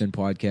Boston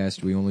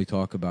podcast. We only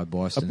talk about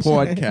Boston. a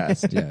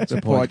podcast. Yeah, it's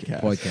a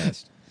podcast.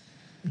 podcast.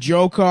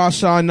 Joe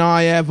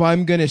Karsanayev,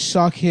 I'm gonna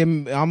suck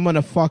him. I'm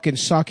gonna fucking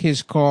suck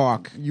his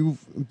cock. You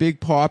big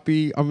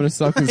poppy, I'm gonna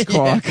suck his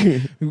cock.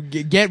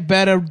 Get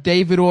better,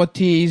 David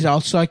Ortiz.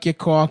 I'll suck your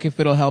cock if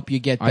it'll help you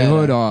get better. I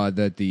heard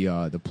that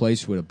the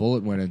place where the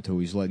bullet went into,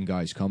 he's letting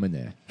guys come in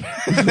there.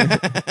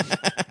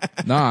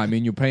 Nah, I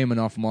mean you pay him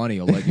enough money,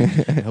 he'll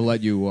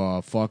let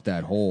you fuck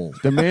that hole.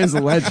 The man's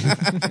a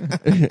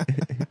legend.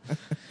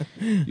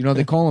 You know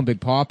they call him Big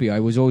Poppy.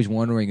 I was always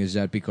wondering, is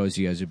that because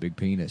he has a big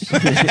penis? No,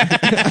 I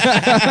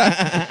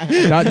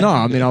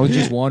mean I was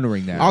just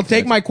wondering that. I'll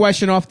take my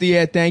question off the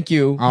air. Thank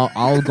you.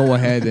 I'll go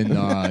ahead and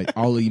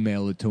I'll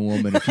email it to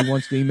him, and if he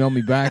wants to email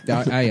me back,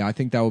 hey, I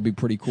think that would be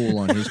pretty cool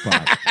on his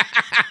part.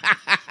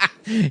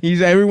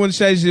 Everyone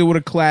says what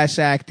a class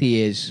act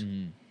he is.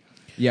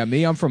 Yeah,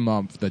 me, I'm from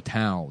The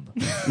Town.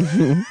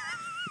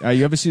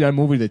 You ever see that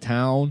movie, The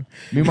Town?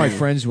 Me and my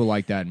friends were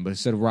like that, but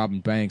instead of robbing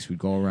banks, we'd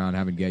go around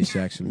having gay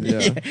sex.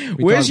 Yeah.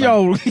 Where's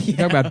your Talk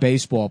about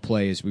baseball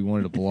players we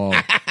wanted to blow.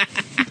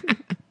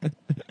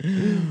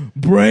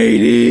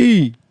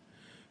 Brady?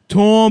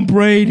 Tom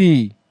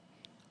Brady.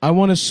 I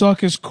want to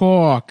suck his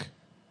cock.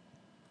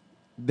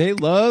 They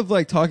love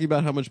like talking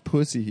about how much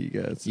pussy he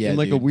gets Yeah, in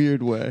like a dude.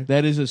 weird way.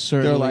 That is a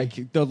certain. They're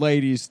like the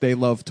ladies. They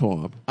love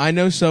Tom. I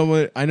know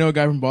a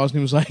guy from Boston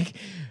who was like,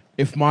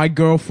 if my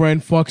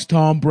girlfriend fucks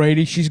Tom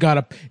Brady, she's got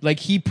a, like,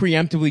 he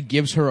preemptively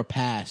gives her a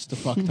pass to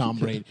fuck Tom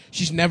Brady.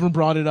 She's never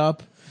brought it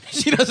up.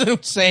 She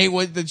doesn't say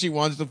that she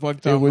wants to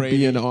fuck Tom It would Brady.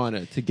 be an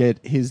honor to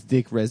get his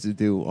dick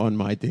residue on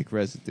my dick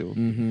residue.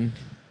 Mm-hmm.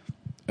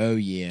 Oh,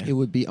 yeah. It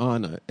would be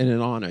an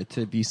honor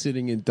to be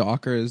sitting in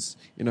Dockers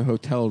in a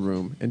hotel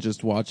room and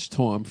just watch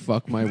Tom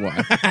fuck my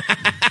wife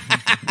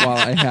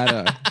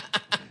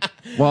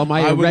while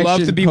my I would love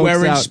erection to be pokes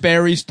wearing out.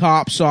 Sperry's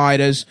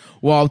topsiders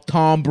while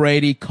Tom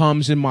Brady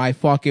comes in my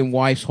fucking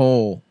wife's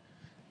hole.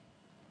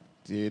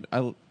 Dude,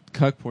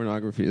 cuck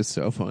pornography is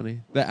so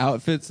funny. The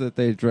outfits that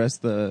they dress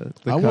the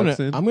I cucks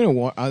in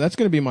that's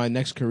gonna be my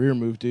next career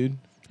move, dude.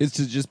 is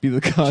to just be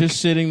the cuck.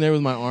 Just sitting there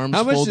with my arms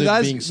How much do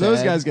folded, being those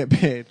sad. guys get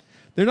paid?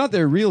 They're not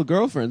their real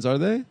girlfriends, are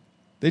they?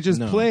 They just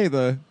No. play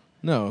the...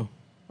 No.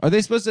 Are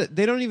they supposed to...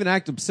 They don't even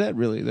act upset,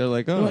 really. They're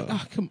like, oh,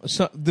 Like, come on.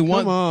 So, the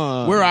one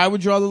on. where I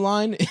would draw the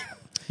line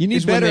you need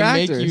is when better they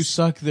actors. make you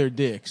suck their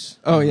dicks.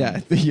 Oh, yeah.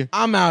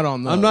 I'm out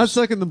on those. I'm not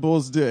sucking the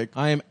bull's dick.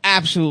 I am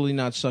absolutely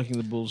not sucking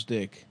the bull's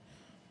dick.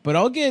 But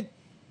I'll get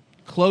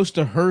close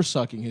to her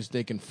sucking his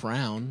dick and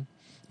frown.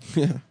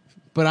 Yeah.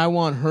 But I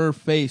want her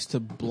face to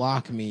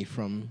block me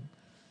from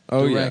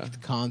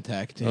direct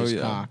contact to his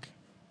yeah. cock.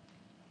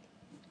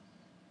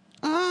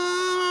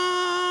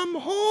 I'm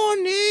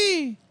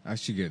horny. I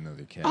should get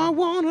another cat. I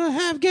want to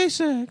have gay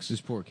sex.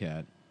 This poor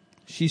cat.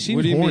 She seems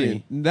What do you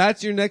horny. mean?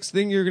 That's your next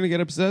thing you're gonna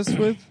get obsessed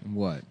with?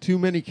 What? Too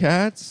many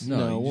cats?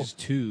 No, No. just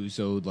two,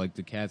 so like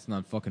the cat's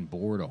not fucking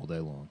bored all day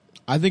long.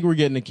 I think we're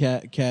getting a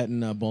cat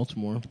in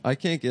Baltimore. I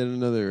can't get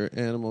another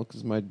animal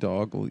because my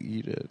dog will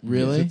eat it.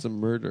 Really? It's a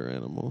murder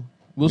animal.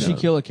 Will she Yeah.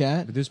 kill a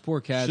cat? But this poor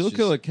cat, She'll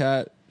kill a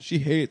cat. She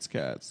hates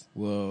cats.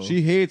 Whoa.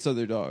 She hates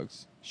other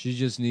dogs. She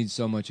just needs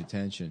so much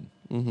attention.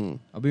 Mm-hmm.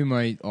 I'll be in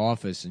my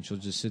office and she'll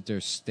just sit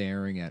there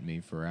staring at me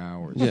for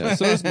hours. Yeah,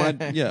 so is my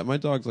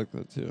dog's like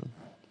that too.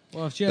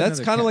 Well, if she had That's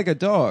another kind of cat- like a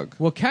dog.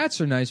 Well, cats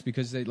are nice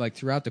because they like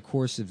throughout the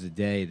course of the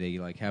day they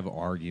like have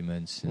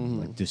arguments and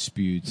like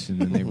disputes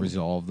and then they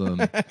resolve them.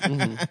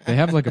 They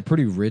have like a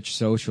pretty rich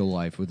social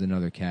life with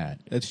another cat.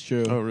 That's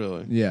true. Oh,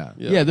 really? Yeah.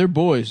 Yeah, they're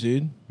boys,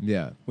 dude.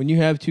 Yeah. When you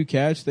have two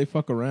cats, they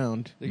fuck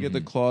around. They get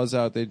the claws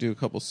out. They do a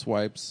couple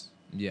swipes.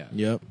 Yeah.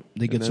 Yep.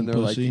 They And get then some they're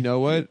pussy. like, you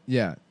know what?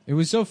 Yeah. It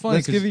was so funny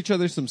Let's 'cause give each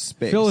other some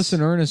space. Phyllis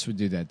and Ernest would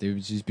do that. They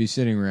would just be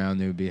sitting around.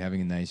 They would be having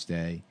a nice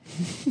day,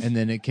 and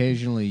then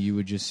occasionally you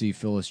would just see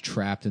Phyllis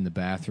trapped in the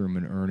bathroom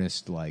and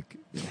Ernest like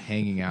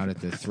hanging out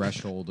at the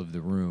threshold of the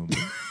room,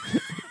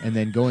 and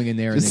then going in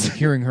there and then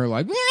hearing her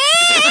like,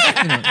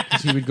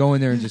 because he would go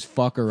in there and just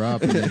fuck her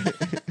up, and then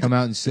come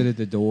out and sit at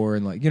the door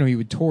and like he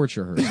would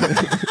torture her,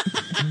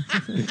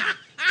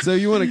 So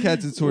you want a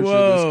cat to torture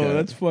Whoa, this cat?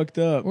 that's fucked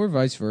up. or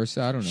vice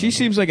versa. I don't know. She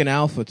seems like an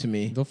alpha to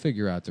me. They'll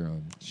figure out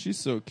She's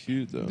so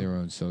cute though. their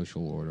own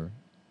social order.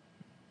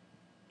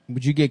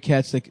 Would you get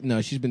cats that...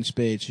 No, she's been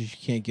spayed, so she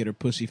can't get her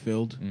pussy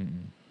filled.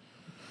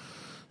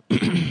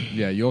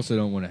 Yeah, you also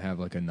don't want to have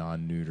like a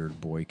non-neutered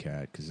boy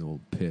cat because it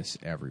will piss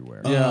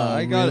everywhere. Yeah, Oh,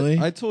 I got. really?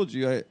 I told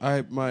you.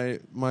 I my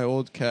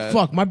old cat.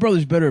 Fuck, my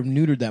brother's better have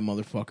neutered that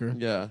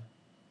motherfucker. Yeah.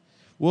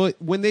 Well,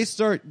 when they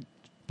start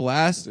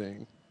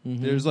blasting,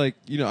 there's like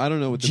I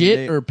don't know what the Jit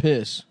name- or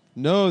piss?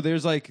 no.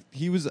 There's like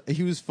he was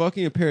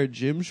fucking a pair of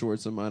gym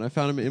shorts of mine. I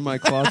found him in my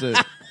closet,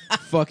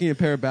 fucking a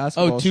pair of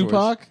basketball. Oh,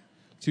 Tupac? shorts.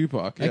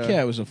 Tupac. Yeah. That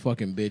cat was a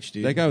fucking bitch,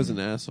 dude. That guy was an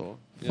asshole.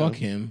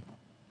 Fuck Yeah. him.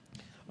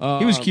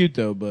 He was cute,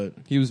 though, but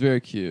He was very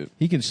cute.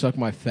 he can suck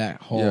my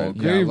fat hog. Yeah, I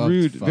Very loved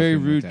rude. fucking Very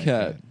with rude that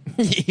cat.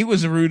 He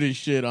was rude as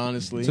shit,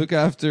 honestly. Took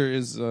after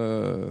his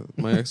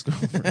my ex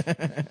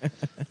girlfriend.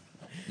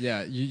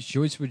 Yeah,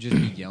 Joyce would just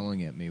be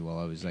yelling at me while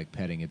I was like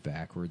petting it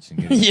backwards and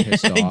getting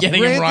pissed off.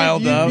 getting him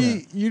riled up.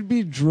 You'd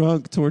be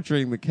drunk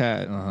torturing the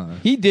cat. Uh-huh.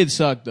 He did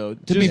suck, though.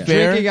 To be Just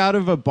fair, drinking out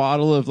of a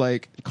bottle of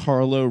like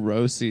Carlo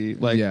Rossi,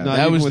 like Yeah. not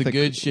that even was with the a,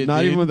 good shit, not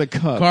dude. even with a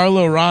cup.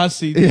 Carlo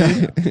Rossi,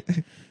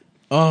 dude.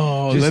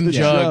 Oh, Just them the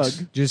jugs.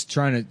 jug.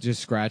 Just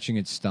scratching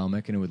its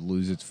stomach and it would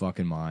lose its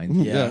fucking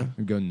mind. Yeah. Yeah. It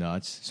would go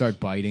nuts. Start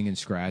biting and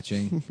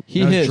scratching.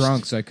 He I was hissed.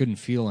 drunk, so I couldn't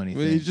feel anything.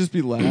 Well, you'd just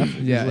be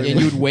laughing. Yeah, Like, And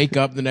you would wake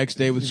up the next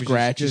day with It was just-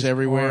 scratches just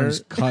everywhere,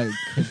 arms cut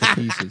to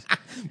pieces.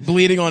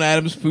 bleeding on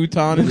Adam's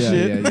futon and yeah,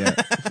 shit.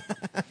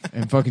 yeah.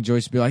 And fucking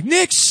Joyce would be like,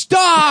 Nick,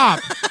 stop!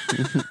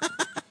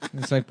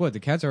 It's like, what? The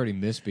cat's already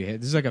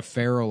misbehaved. This is like a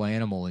feral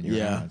animal in your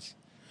Yeah. house.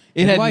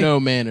 It had like- no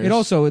manners.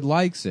 It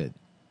likes it.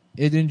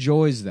 It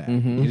enjoys that.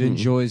 It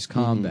enjoys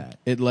combat.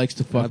 It likes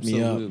to fuck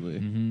me up.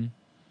 absolutely.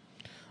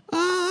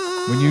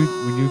 When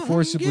you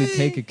forcibly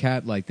take a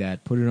cat like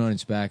that, put it on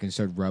its back, and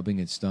start rubbing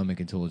its stomach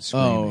until it's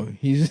Oh, screaming.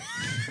 he's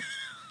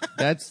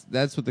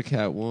That's what the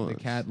cat The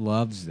wants. cat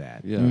loves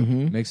that. Yeah.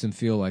 Makes them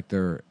feel like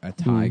they're a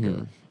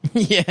tiger.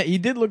 yeah. He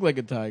did look like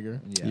a tiger.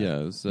 Yeah.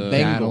 It was,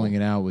 Battling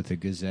it out with a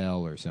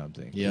gazelle or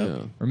something. Yep.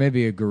 yeah. Or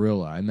maybe a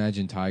gorilla. I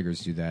imagine tigers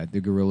do that. The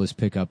gorillas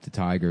pick up the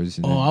tigers.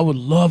 And Oh, then, I would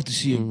love to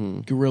see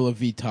a gorilla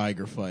v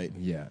tiger fight.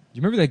 yeah. Do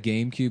you remember that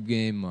GameCube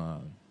game?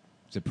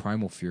 Was it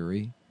Primal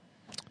Fury?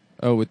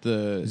 Oh, with It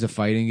the was a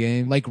fighting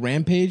game. Like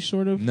Rampage,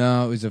 sort of.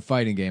 No, it was a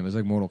fighting game. It was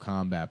like Mortal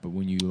Kombat, but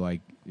when you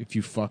if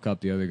you fuck up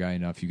the other guy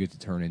enough, you get to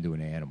turn into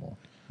an animal.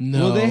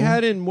 No. well, they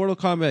had in Mortal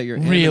Kombat your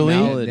Really?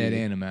 animality. They had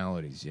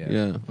animalities, yeah.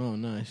 Yeah. Oh,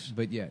 nice.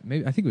 But yeah,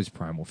 maybe I think it was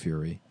Primal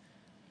Fury.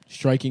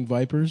 Striking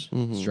vipers.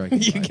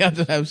 Striking You Vipers. got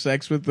to have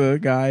sex with the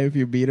guy if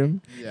you beat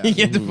him. Yeah. You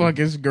get to fuck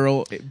his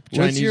girl. Chinese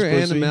What's your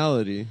pussy.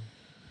 animality?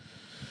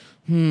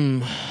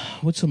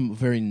 What's a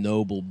very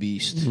noble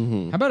beast?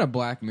 How about a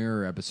Black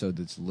Mirror episode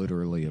that's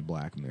literally a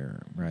Black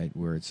Mirror, right?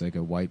 Where it's like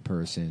a white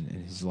person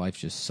and his life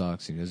just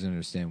sucks and he doesn't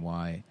understand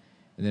why.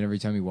 And then every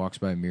time he walks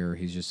by a mirror,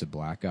 he's just a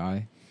black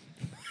guy.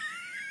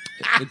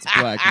 It's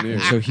Black Mirror.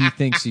 And so he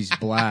thinks he's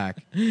black.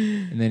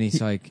 And then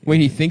he's like,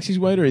 Wait, he thinks he's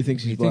white or he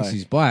thinks he's he black? thinks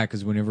he's black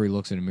because whenever he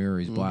looks in a mirror,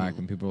 he's black.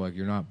 And people are like,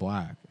 you're not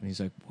black. And he's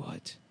like,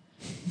 what?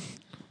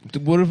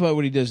 What if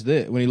when he does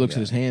this? When he looks Yeah.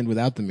 at his hand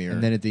without the mirror?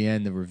 And then at the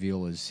end, the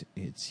reveal is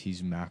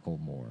he's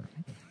Macklemore.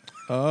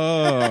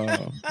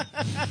 Oh.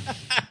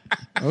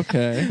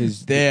 Okay.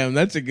 His, Damn,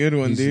 that's a good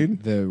one, he's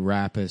dude. the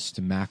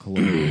rapist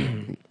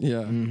Macklemore.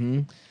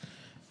 Yeah.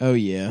 Oh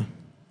yeah,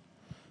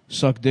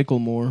 suck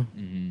Dicklemore.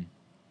 Mhm.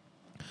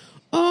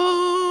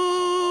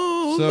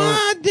 Oh, So-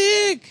 my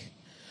dick,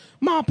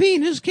 my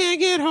penis can't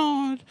get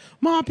hard.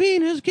 My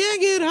penis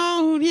can't get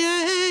hard.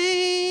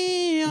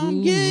 Yeah,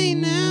 I'm gay Ooh,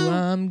 now.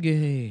 I'm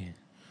gay.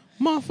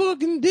 My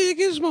fucking dick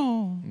is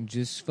small.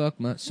 Just fuck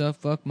my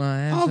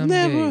ass. I've I'm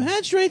never gay.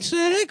 had straight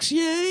sex.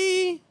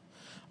 Yay.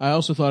 I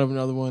also thought of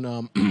another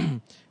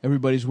one.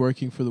 Everybody's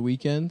working for the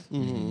weekend.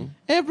 Mm-hmm.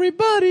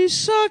 Everybody's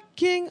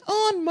sucking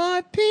on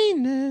my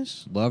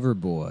penis. Lover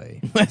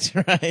boy. That's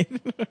right.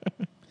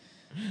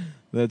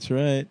 That's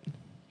right.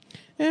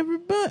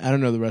 Everybody. I don't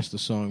know the rest of the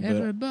song, but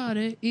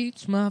Everybody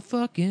eats my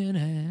fucking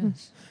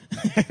ass.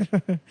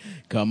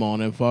 come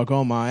on and fuck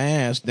on my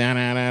ass. Da,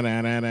 da, da,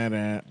 da, da, da,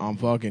 da. I'm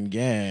fucking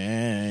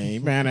gay.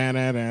 Ba, da,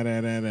 da, da,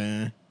 da, da,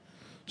 da.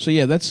 So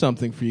yeah, that's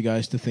something for you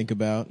guys to think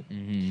about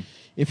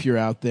if you're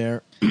out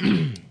there.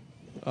 Where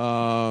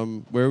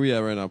are we at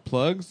right now?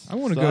 Plugs? I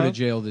want to go to Stuff?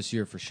 jail this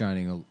year for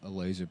shining a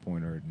laser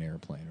pointer at an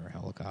airplane or a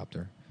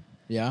helicopter.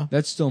 Yeah.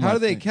 That's still How my do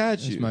they thing. catch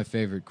That's you? my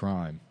favorite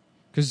crime.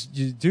 Because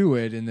you do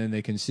it and then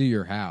they can see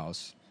your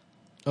house.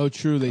 Oh,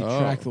 true. They Oh.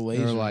 track the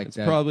laser. They're like, It's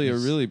that probably a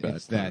is- really bad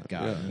it's that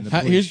crime. guy. Yeah. And the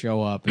Here's- police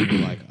show up and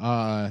you're like,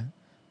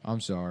 I'm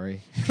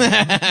sorry.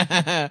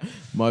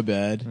 My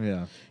bad.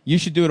 Yeah. You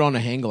should do it on a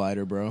hang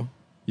glider, bro.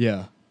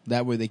 Yeah.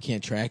 That way they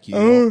can't track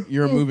you.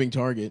 You're a moving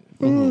target.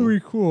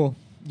 Very cool.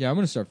 Yeah, I'm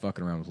going to start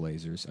fucking around with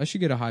lasers. I should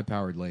get a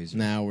high-powered laser.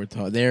 Now we're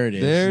talking. There it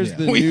is. There's Yeah.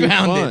 the we new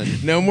found fun.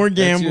 it. No more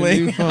That's your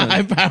gambling. new fun.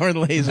 High-powered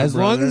laser. As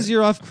long brother. as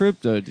you're off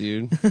crypto,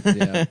 dude.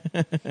 Yeah.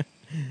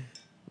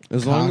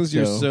 As long as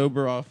you're Cocto.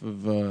 sober off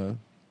of.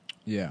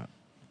 Yeah.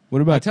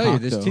 What about I tell you,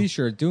 this Cocto?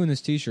 T-shirt, doing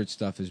this T-shirt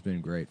stuff has been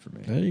great for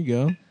me. There you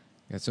go.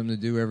 Got something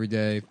to do every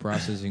day,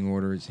 processing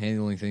orders,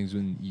 handling things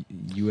when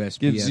USPS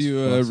Gives you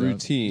a fucks up.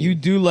 routine. You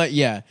do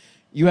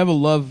you have a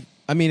love.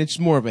 I mean, it's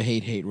more of a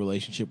hate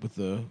relationship with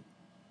the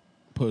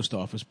post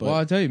office, but Well,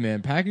 I'll tell you,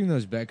 man, packing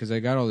those back, because I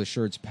got all the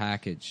shirts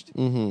packaged,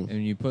 Mm-hmm.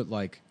 and you put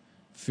like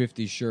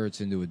 50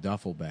 shirts into a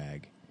duffel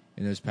bag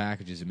in those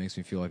packages, it makes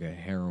me feel like a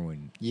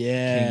heroin.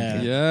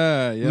 yeah.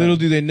 Yeah, yeah. Little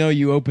do they know,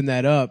 you open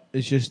that up,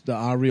 it's just the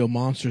Ah Real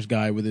Monsters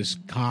guy with his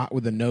cock,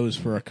 with a nose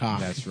for a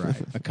cock. That's right.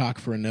 A cock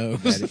for a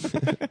nose.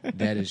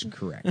 That is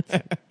correct.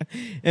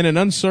 And an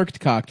uncirced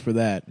cock for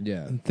that.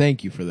 Yeah. And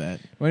thank you for that.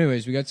 Well,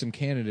 anyways, we got some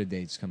Canada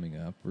dates coming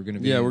up. We're going to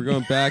be Yeah, we're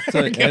going back to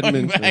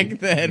Edmonton. Back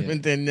to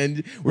Edmonton,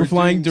 and we're We're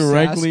flying doing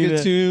directly to.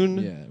 Saskatoon.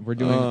 Yeah, we're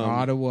doing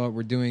Ottawa.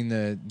 We're doing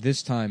the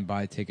this time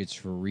buy tickets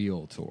for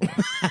real tour.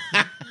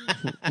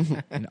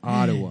 In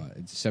Ottawa,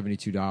 it's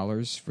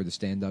 $72 for the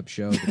stand-up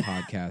show. The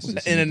podcast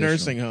is In a additional.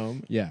 nursing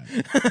home. Yeah,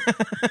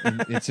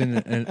 And it's in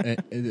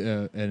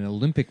an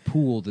Olympic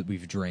pool that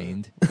we've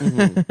drained.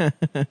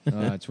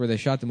 It's where they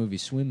shot the movie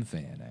Swim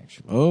Fan.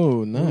 Actually,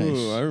 Oh, nice.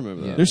 Ooh, I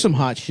remember that. There's some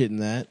hot shit in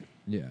that.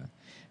 yeah.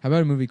 How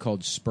about a movie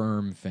called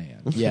Sperm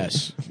Fan?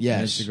 Yes. And it's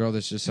Yes. the girl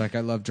that's just like, I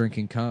love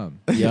drinking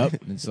cum.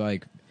 Yep. And it's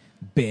like,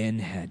 Ben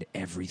had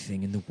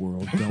everything in the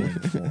world going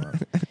for him.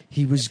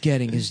 He was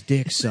getting his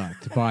dick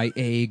sucked by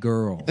a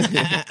girl.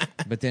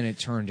 But then it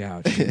turned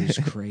out she was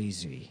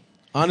crazy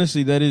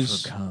Honestly, that for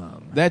is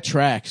cum. that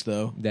tracks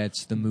though.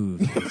 That's the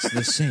movie. It's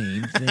the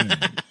same thing.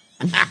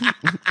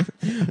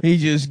 He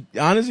just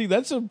honestly,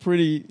 that's a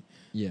pretty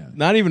Yeah.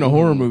 not even a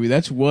horror movie.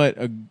 That's what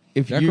a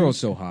if That you girl's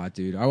so hot,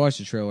 dude. I watched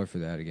the trailer for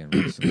that again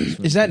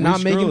recently. is that not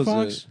Which Megan girl is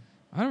Fox? it?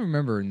 I don't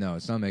remember. No,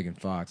 it's not Megan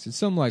Fox. It's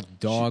some like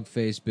dog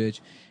face bitch.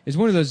 It's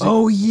one of those.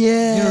 Oh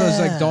yeah, You know those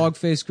like dog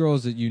face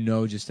girls that you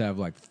know just have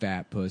like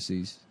fat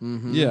pussies.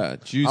 Yeah,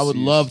 juicy. I would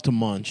love to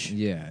munch.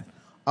 Yeah.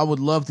 I would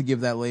love to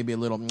give that lady a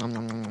little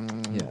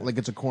Yeah. like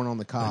it's a corn on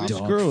the cob. Which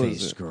Dog girl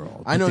is face it?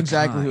 girl. I know but the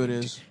exactly who it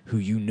kind is. Who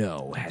you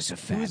know has a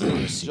fat Who's it?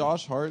 pussy.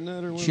 Josh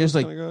Hartnett or one She of has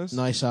those like kind of guys?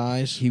 nice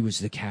eyes. He was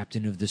the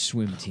captain of the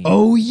swim team.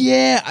 Oh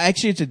yeah,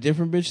 actually, it's a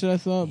different bitch that I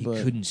thought, He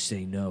but couldn't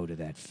say no to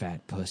that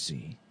fat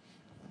pussy.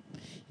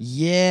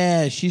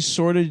 yeah, she's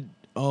sort of.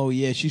 Oh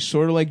yeah, she's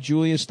sort of like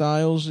Julia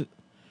Stiles.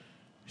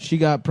 She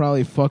got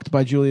probably fucked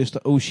by Julia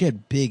Stiles. Oh, she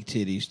had big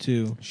titties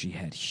too. She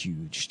had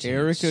huge tits.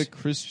 Erica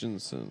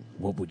Christensen.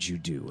 What would you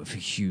do if a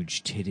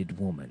huge titted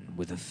woman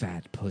with a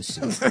fat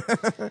pussy?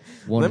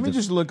 Let me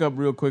just look up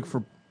real quick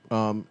for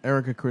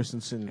Erica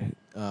Christensen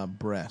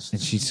breasts.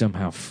 And she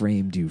somehow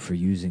framed you for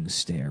using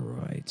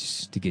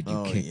steroids to get you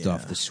Oh, kicked yeah.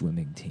 off the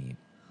swimming team.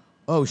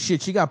 Oh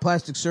shit, she got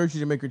plastic surgery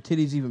to make her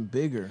titties even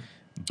bigger.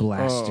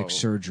 Blastic Oh.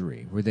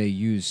 surgery, where they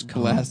use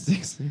cum.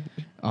 Plastics.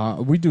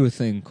 We do a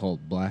thing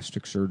called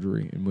blastic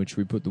surgery, in which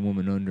we put the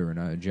woman under and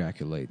I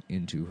ejaculate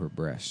into her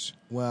breasts.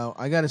 Well,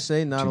 I gotta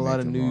say, not To a lot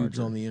make of them nudes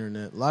larger. on the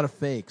internet. A lot of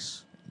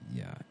fakes.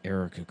 Yeah,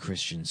 Erica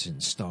Christensen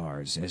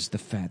stars as the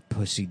fat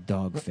pussy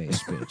dog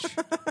face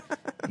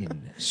bitch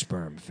in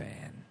Sperm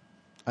Fan.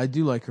 I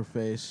do like her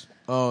face.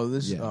 Oh,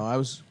 this. Yeah. Oh, I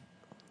was.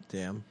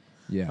 Damn.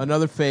 Yeah.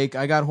 Another fake.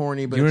 I got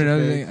horny, but You know it's a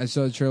another fake. thing I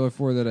saw the trailer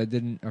for that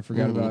I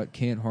forgot about?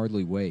 Can't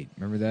Hardly Wait.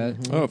 Remember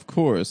that? Oh, of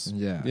course.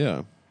 Yeah.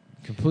 Yeah.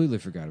 Completely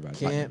forgot about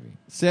that Can't- movie.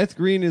 Seth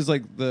Green is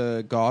like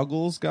the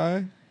goggles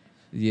guy.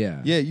 Yeah.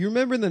 Yeah, you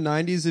remember in the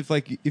 90s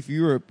if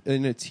you were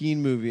in a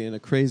teen movie and a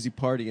crazy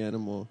party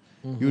animal,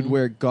 you would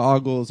wear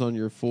goggles on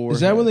your forehead.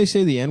 Is that when they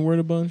say the N word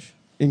a bunch?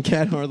 in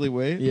Can't Hardly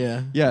Wait?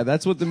 Yeah. Yeah,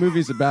 that's what the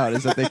movie's about,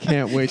 is that they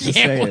can't wait to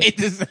say it.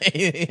 to say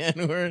the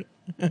N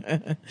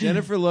word.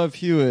 Jennifer Love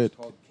Hewitt.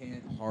 Called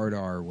Can't Hard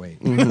R Wait.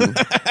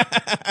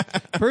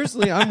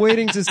 Personally, I'm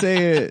waiting to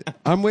say it.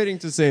 I'm waiting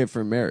to say it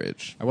for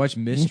marriage. I watched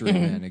Mystery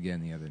Man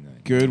again the other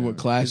night. Good, what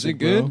classic? Is it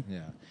good? bro.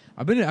 Yeah.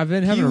 I've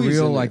been having a Pee-wee's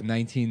real in like it.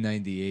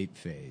 1998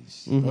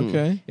 phase.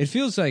 Okay. It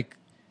feels like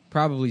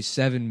probably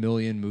 7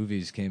 million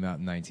movies came out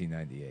in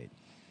 1998.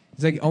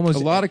 It's like almost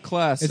A lot of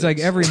classics. It's like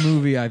every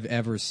movie I've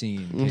ever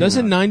seen. came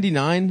Doesn't out.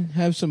 99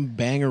 have some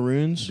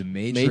bangaroons? The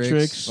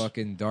Matrix,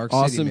 fucking Dark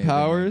City, Austin may have been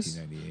Powers?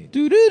 1998.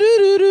 Do do do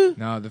do do.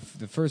 No, the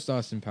first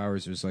Austin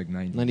Powers was like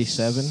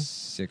 97?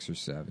 6 or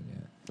 7.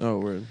 Yeah, Oh,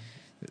 word.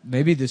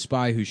 maybe The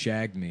Spy Who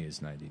Shagged Me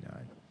is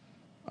 99.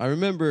 I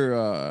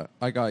remember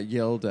I got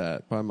yelled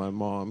at by my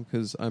mom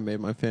because I made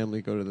my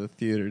family go to the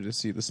theater to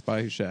see The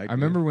Spy Who Shagged I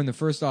Me. remember when the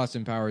first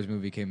Austin Powers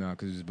movie came out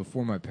because it was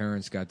before my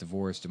parents got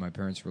divorced, and my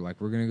parents were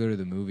like, "We're gonna go to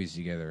the movies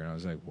together," and I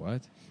was like,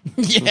 "What?"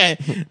 Yeah.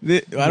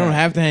 I don't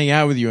have to hang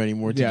out with you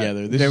anymore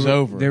together. This They is were-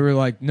 over. They were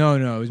like, "No,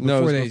 it was No,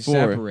 it before was they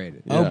before.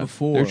 separated." Oh,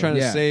 before. They're trying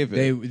to save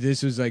it.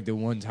 This was like the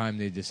one time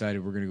they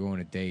decided we're going to go on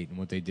a date, and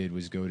what they did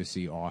was go to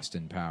see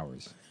Austin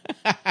Powers.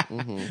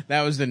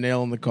 That was the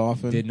nail in the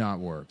coffin. Did not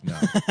work. No,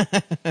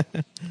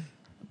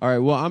 All right,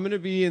 well, I'm going to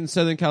be in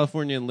Southern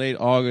California in late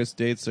August.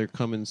 Dates are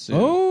coming soon.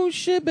 Oh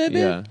shit, baby!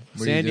 yeah. What are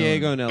you San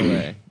Diego doing? and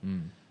L.A.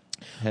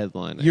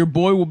 Headlining. Your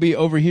boy will be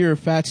over here.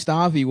 Fat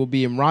Stavi will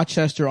be in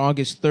Rochester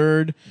August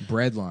 3rd.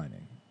 breadlining.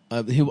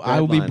 I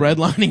will be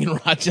breadlining in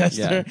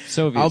Rochester. Yeah,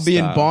 Soviet I'll be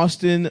in style.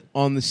 Boston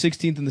on the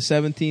 16th and the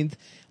 17th.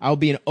 I'll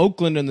be in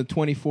Oakland on the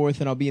 24th,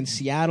 and I'll be in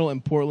Seattle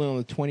and Portland on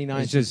the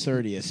 29th It's just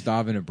and 30th.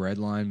 Stav in a bread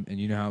line, and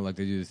you know how like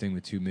they do the thing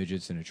with two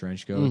midgets in a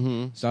trench coat.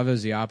 Mm-hmm. Stav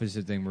does the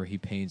opposite thing where he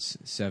paints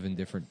 7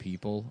 different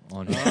people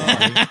on his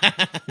body.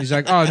 He's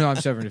like, "Oh no, I'm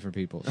 7 different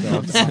people."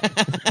 So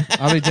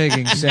I'll be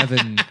taking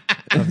 7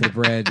 of the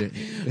bread.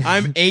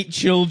 I'm 8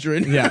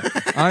 children. Yeah,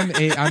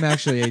 I'm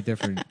actually 8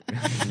 different.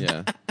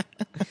 Yeah.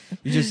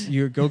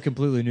 You go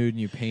completely nude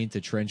and you paint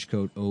the trench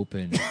coat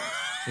open,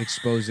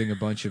 exposing a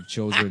bunch of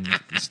children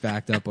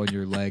stacked up on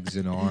your legs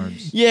and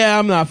arms. Yeah,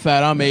 I'm not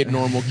fat. I'm 8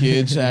 normal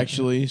kids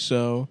actually.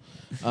 So,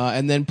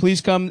 and then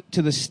please come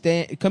to the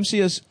stand. Come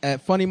see us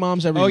at Funny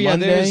Moms every Oh, yeah,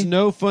 Monday. there's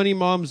no Funny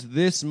Moms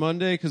this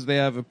Monday because they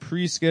have a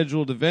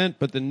pre-scheduled event,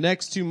 but the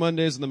next 2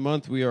 Mondays of the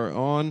month we are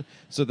on.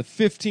 So the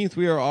 15th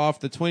we are off,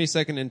 the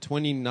 22nd and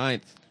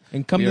 29th.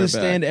 And come We to are the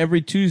stand back.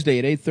 every Tuesday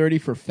at 8:30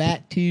 for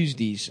Fat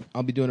Tuesdays.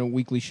 I'll be doing a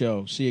weekly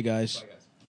show. See you guys.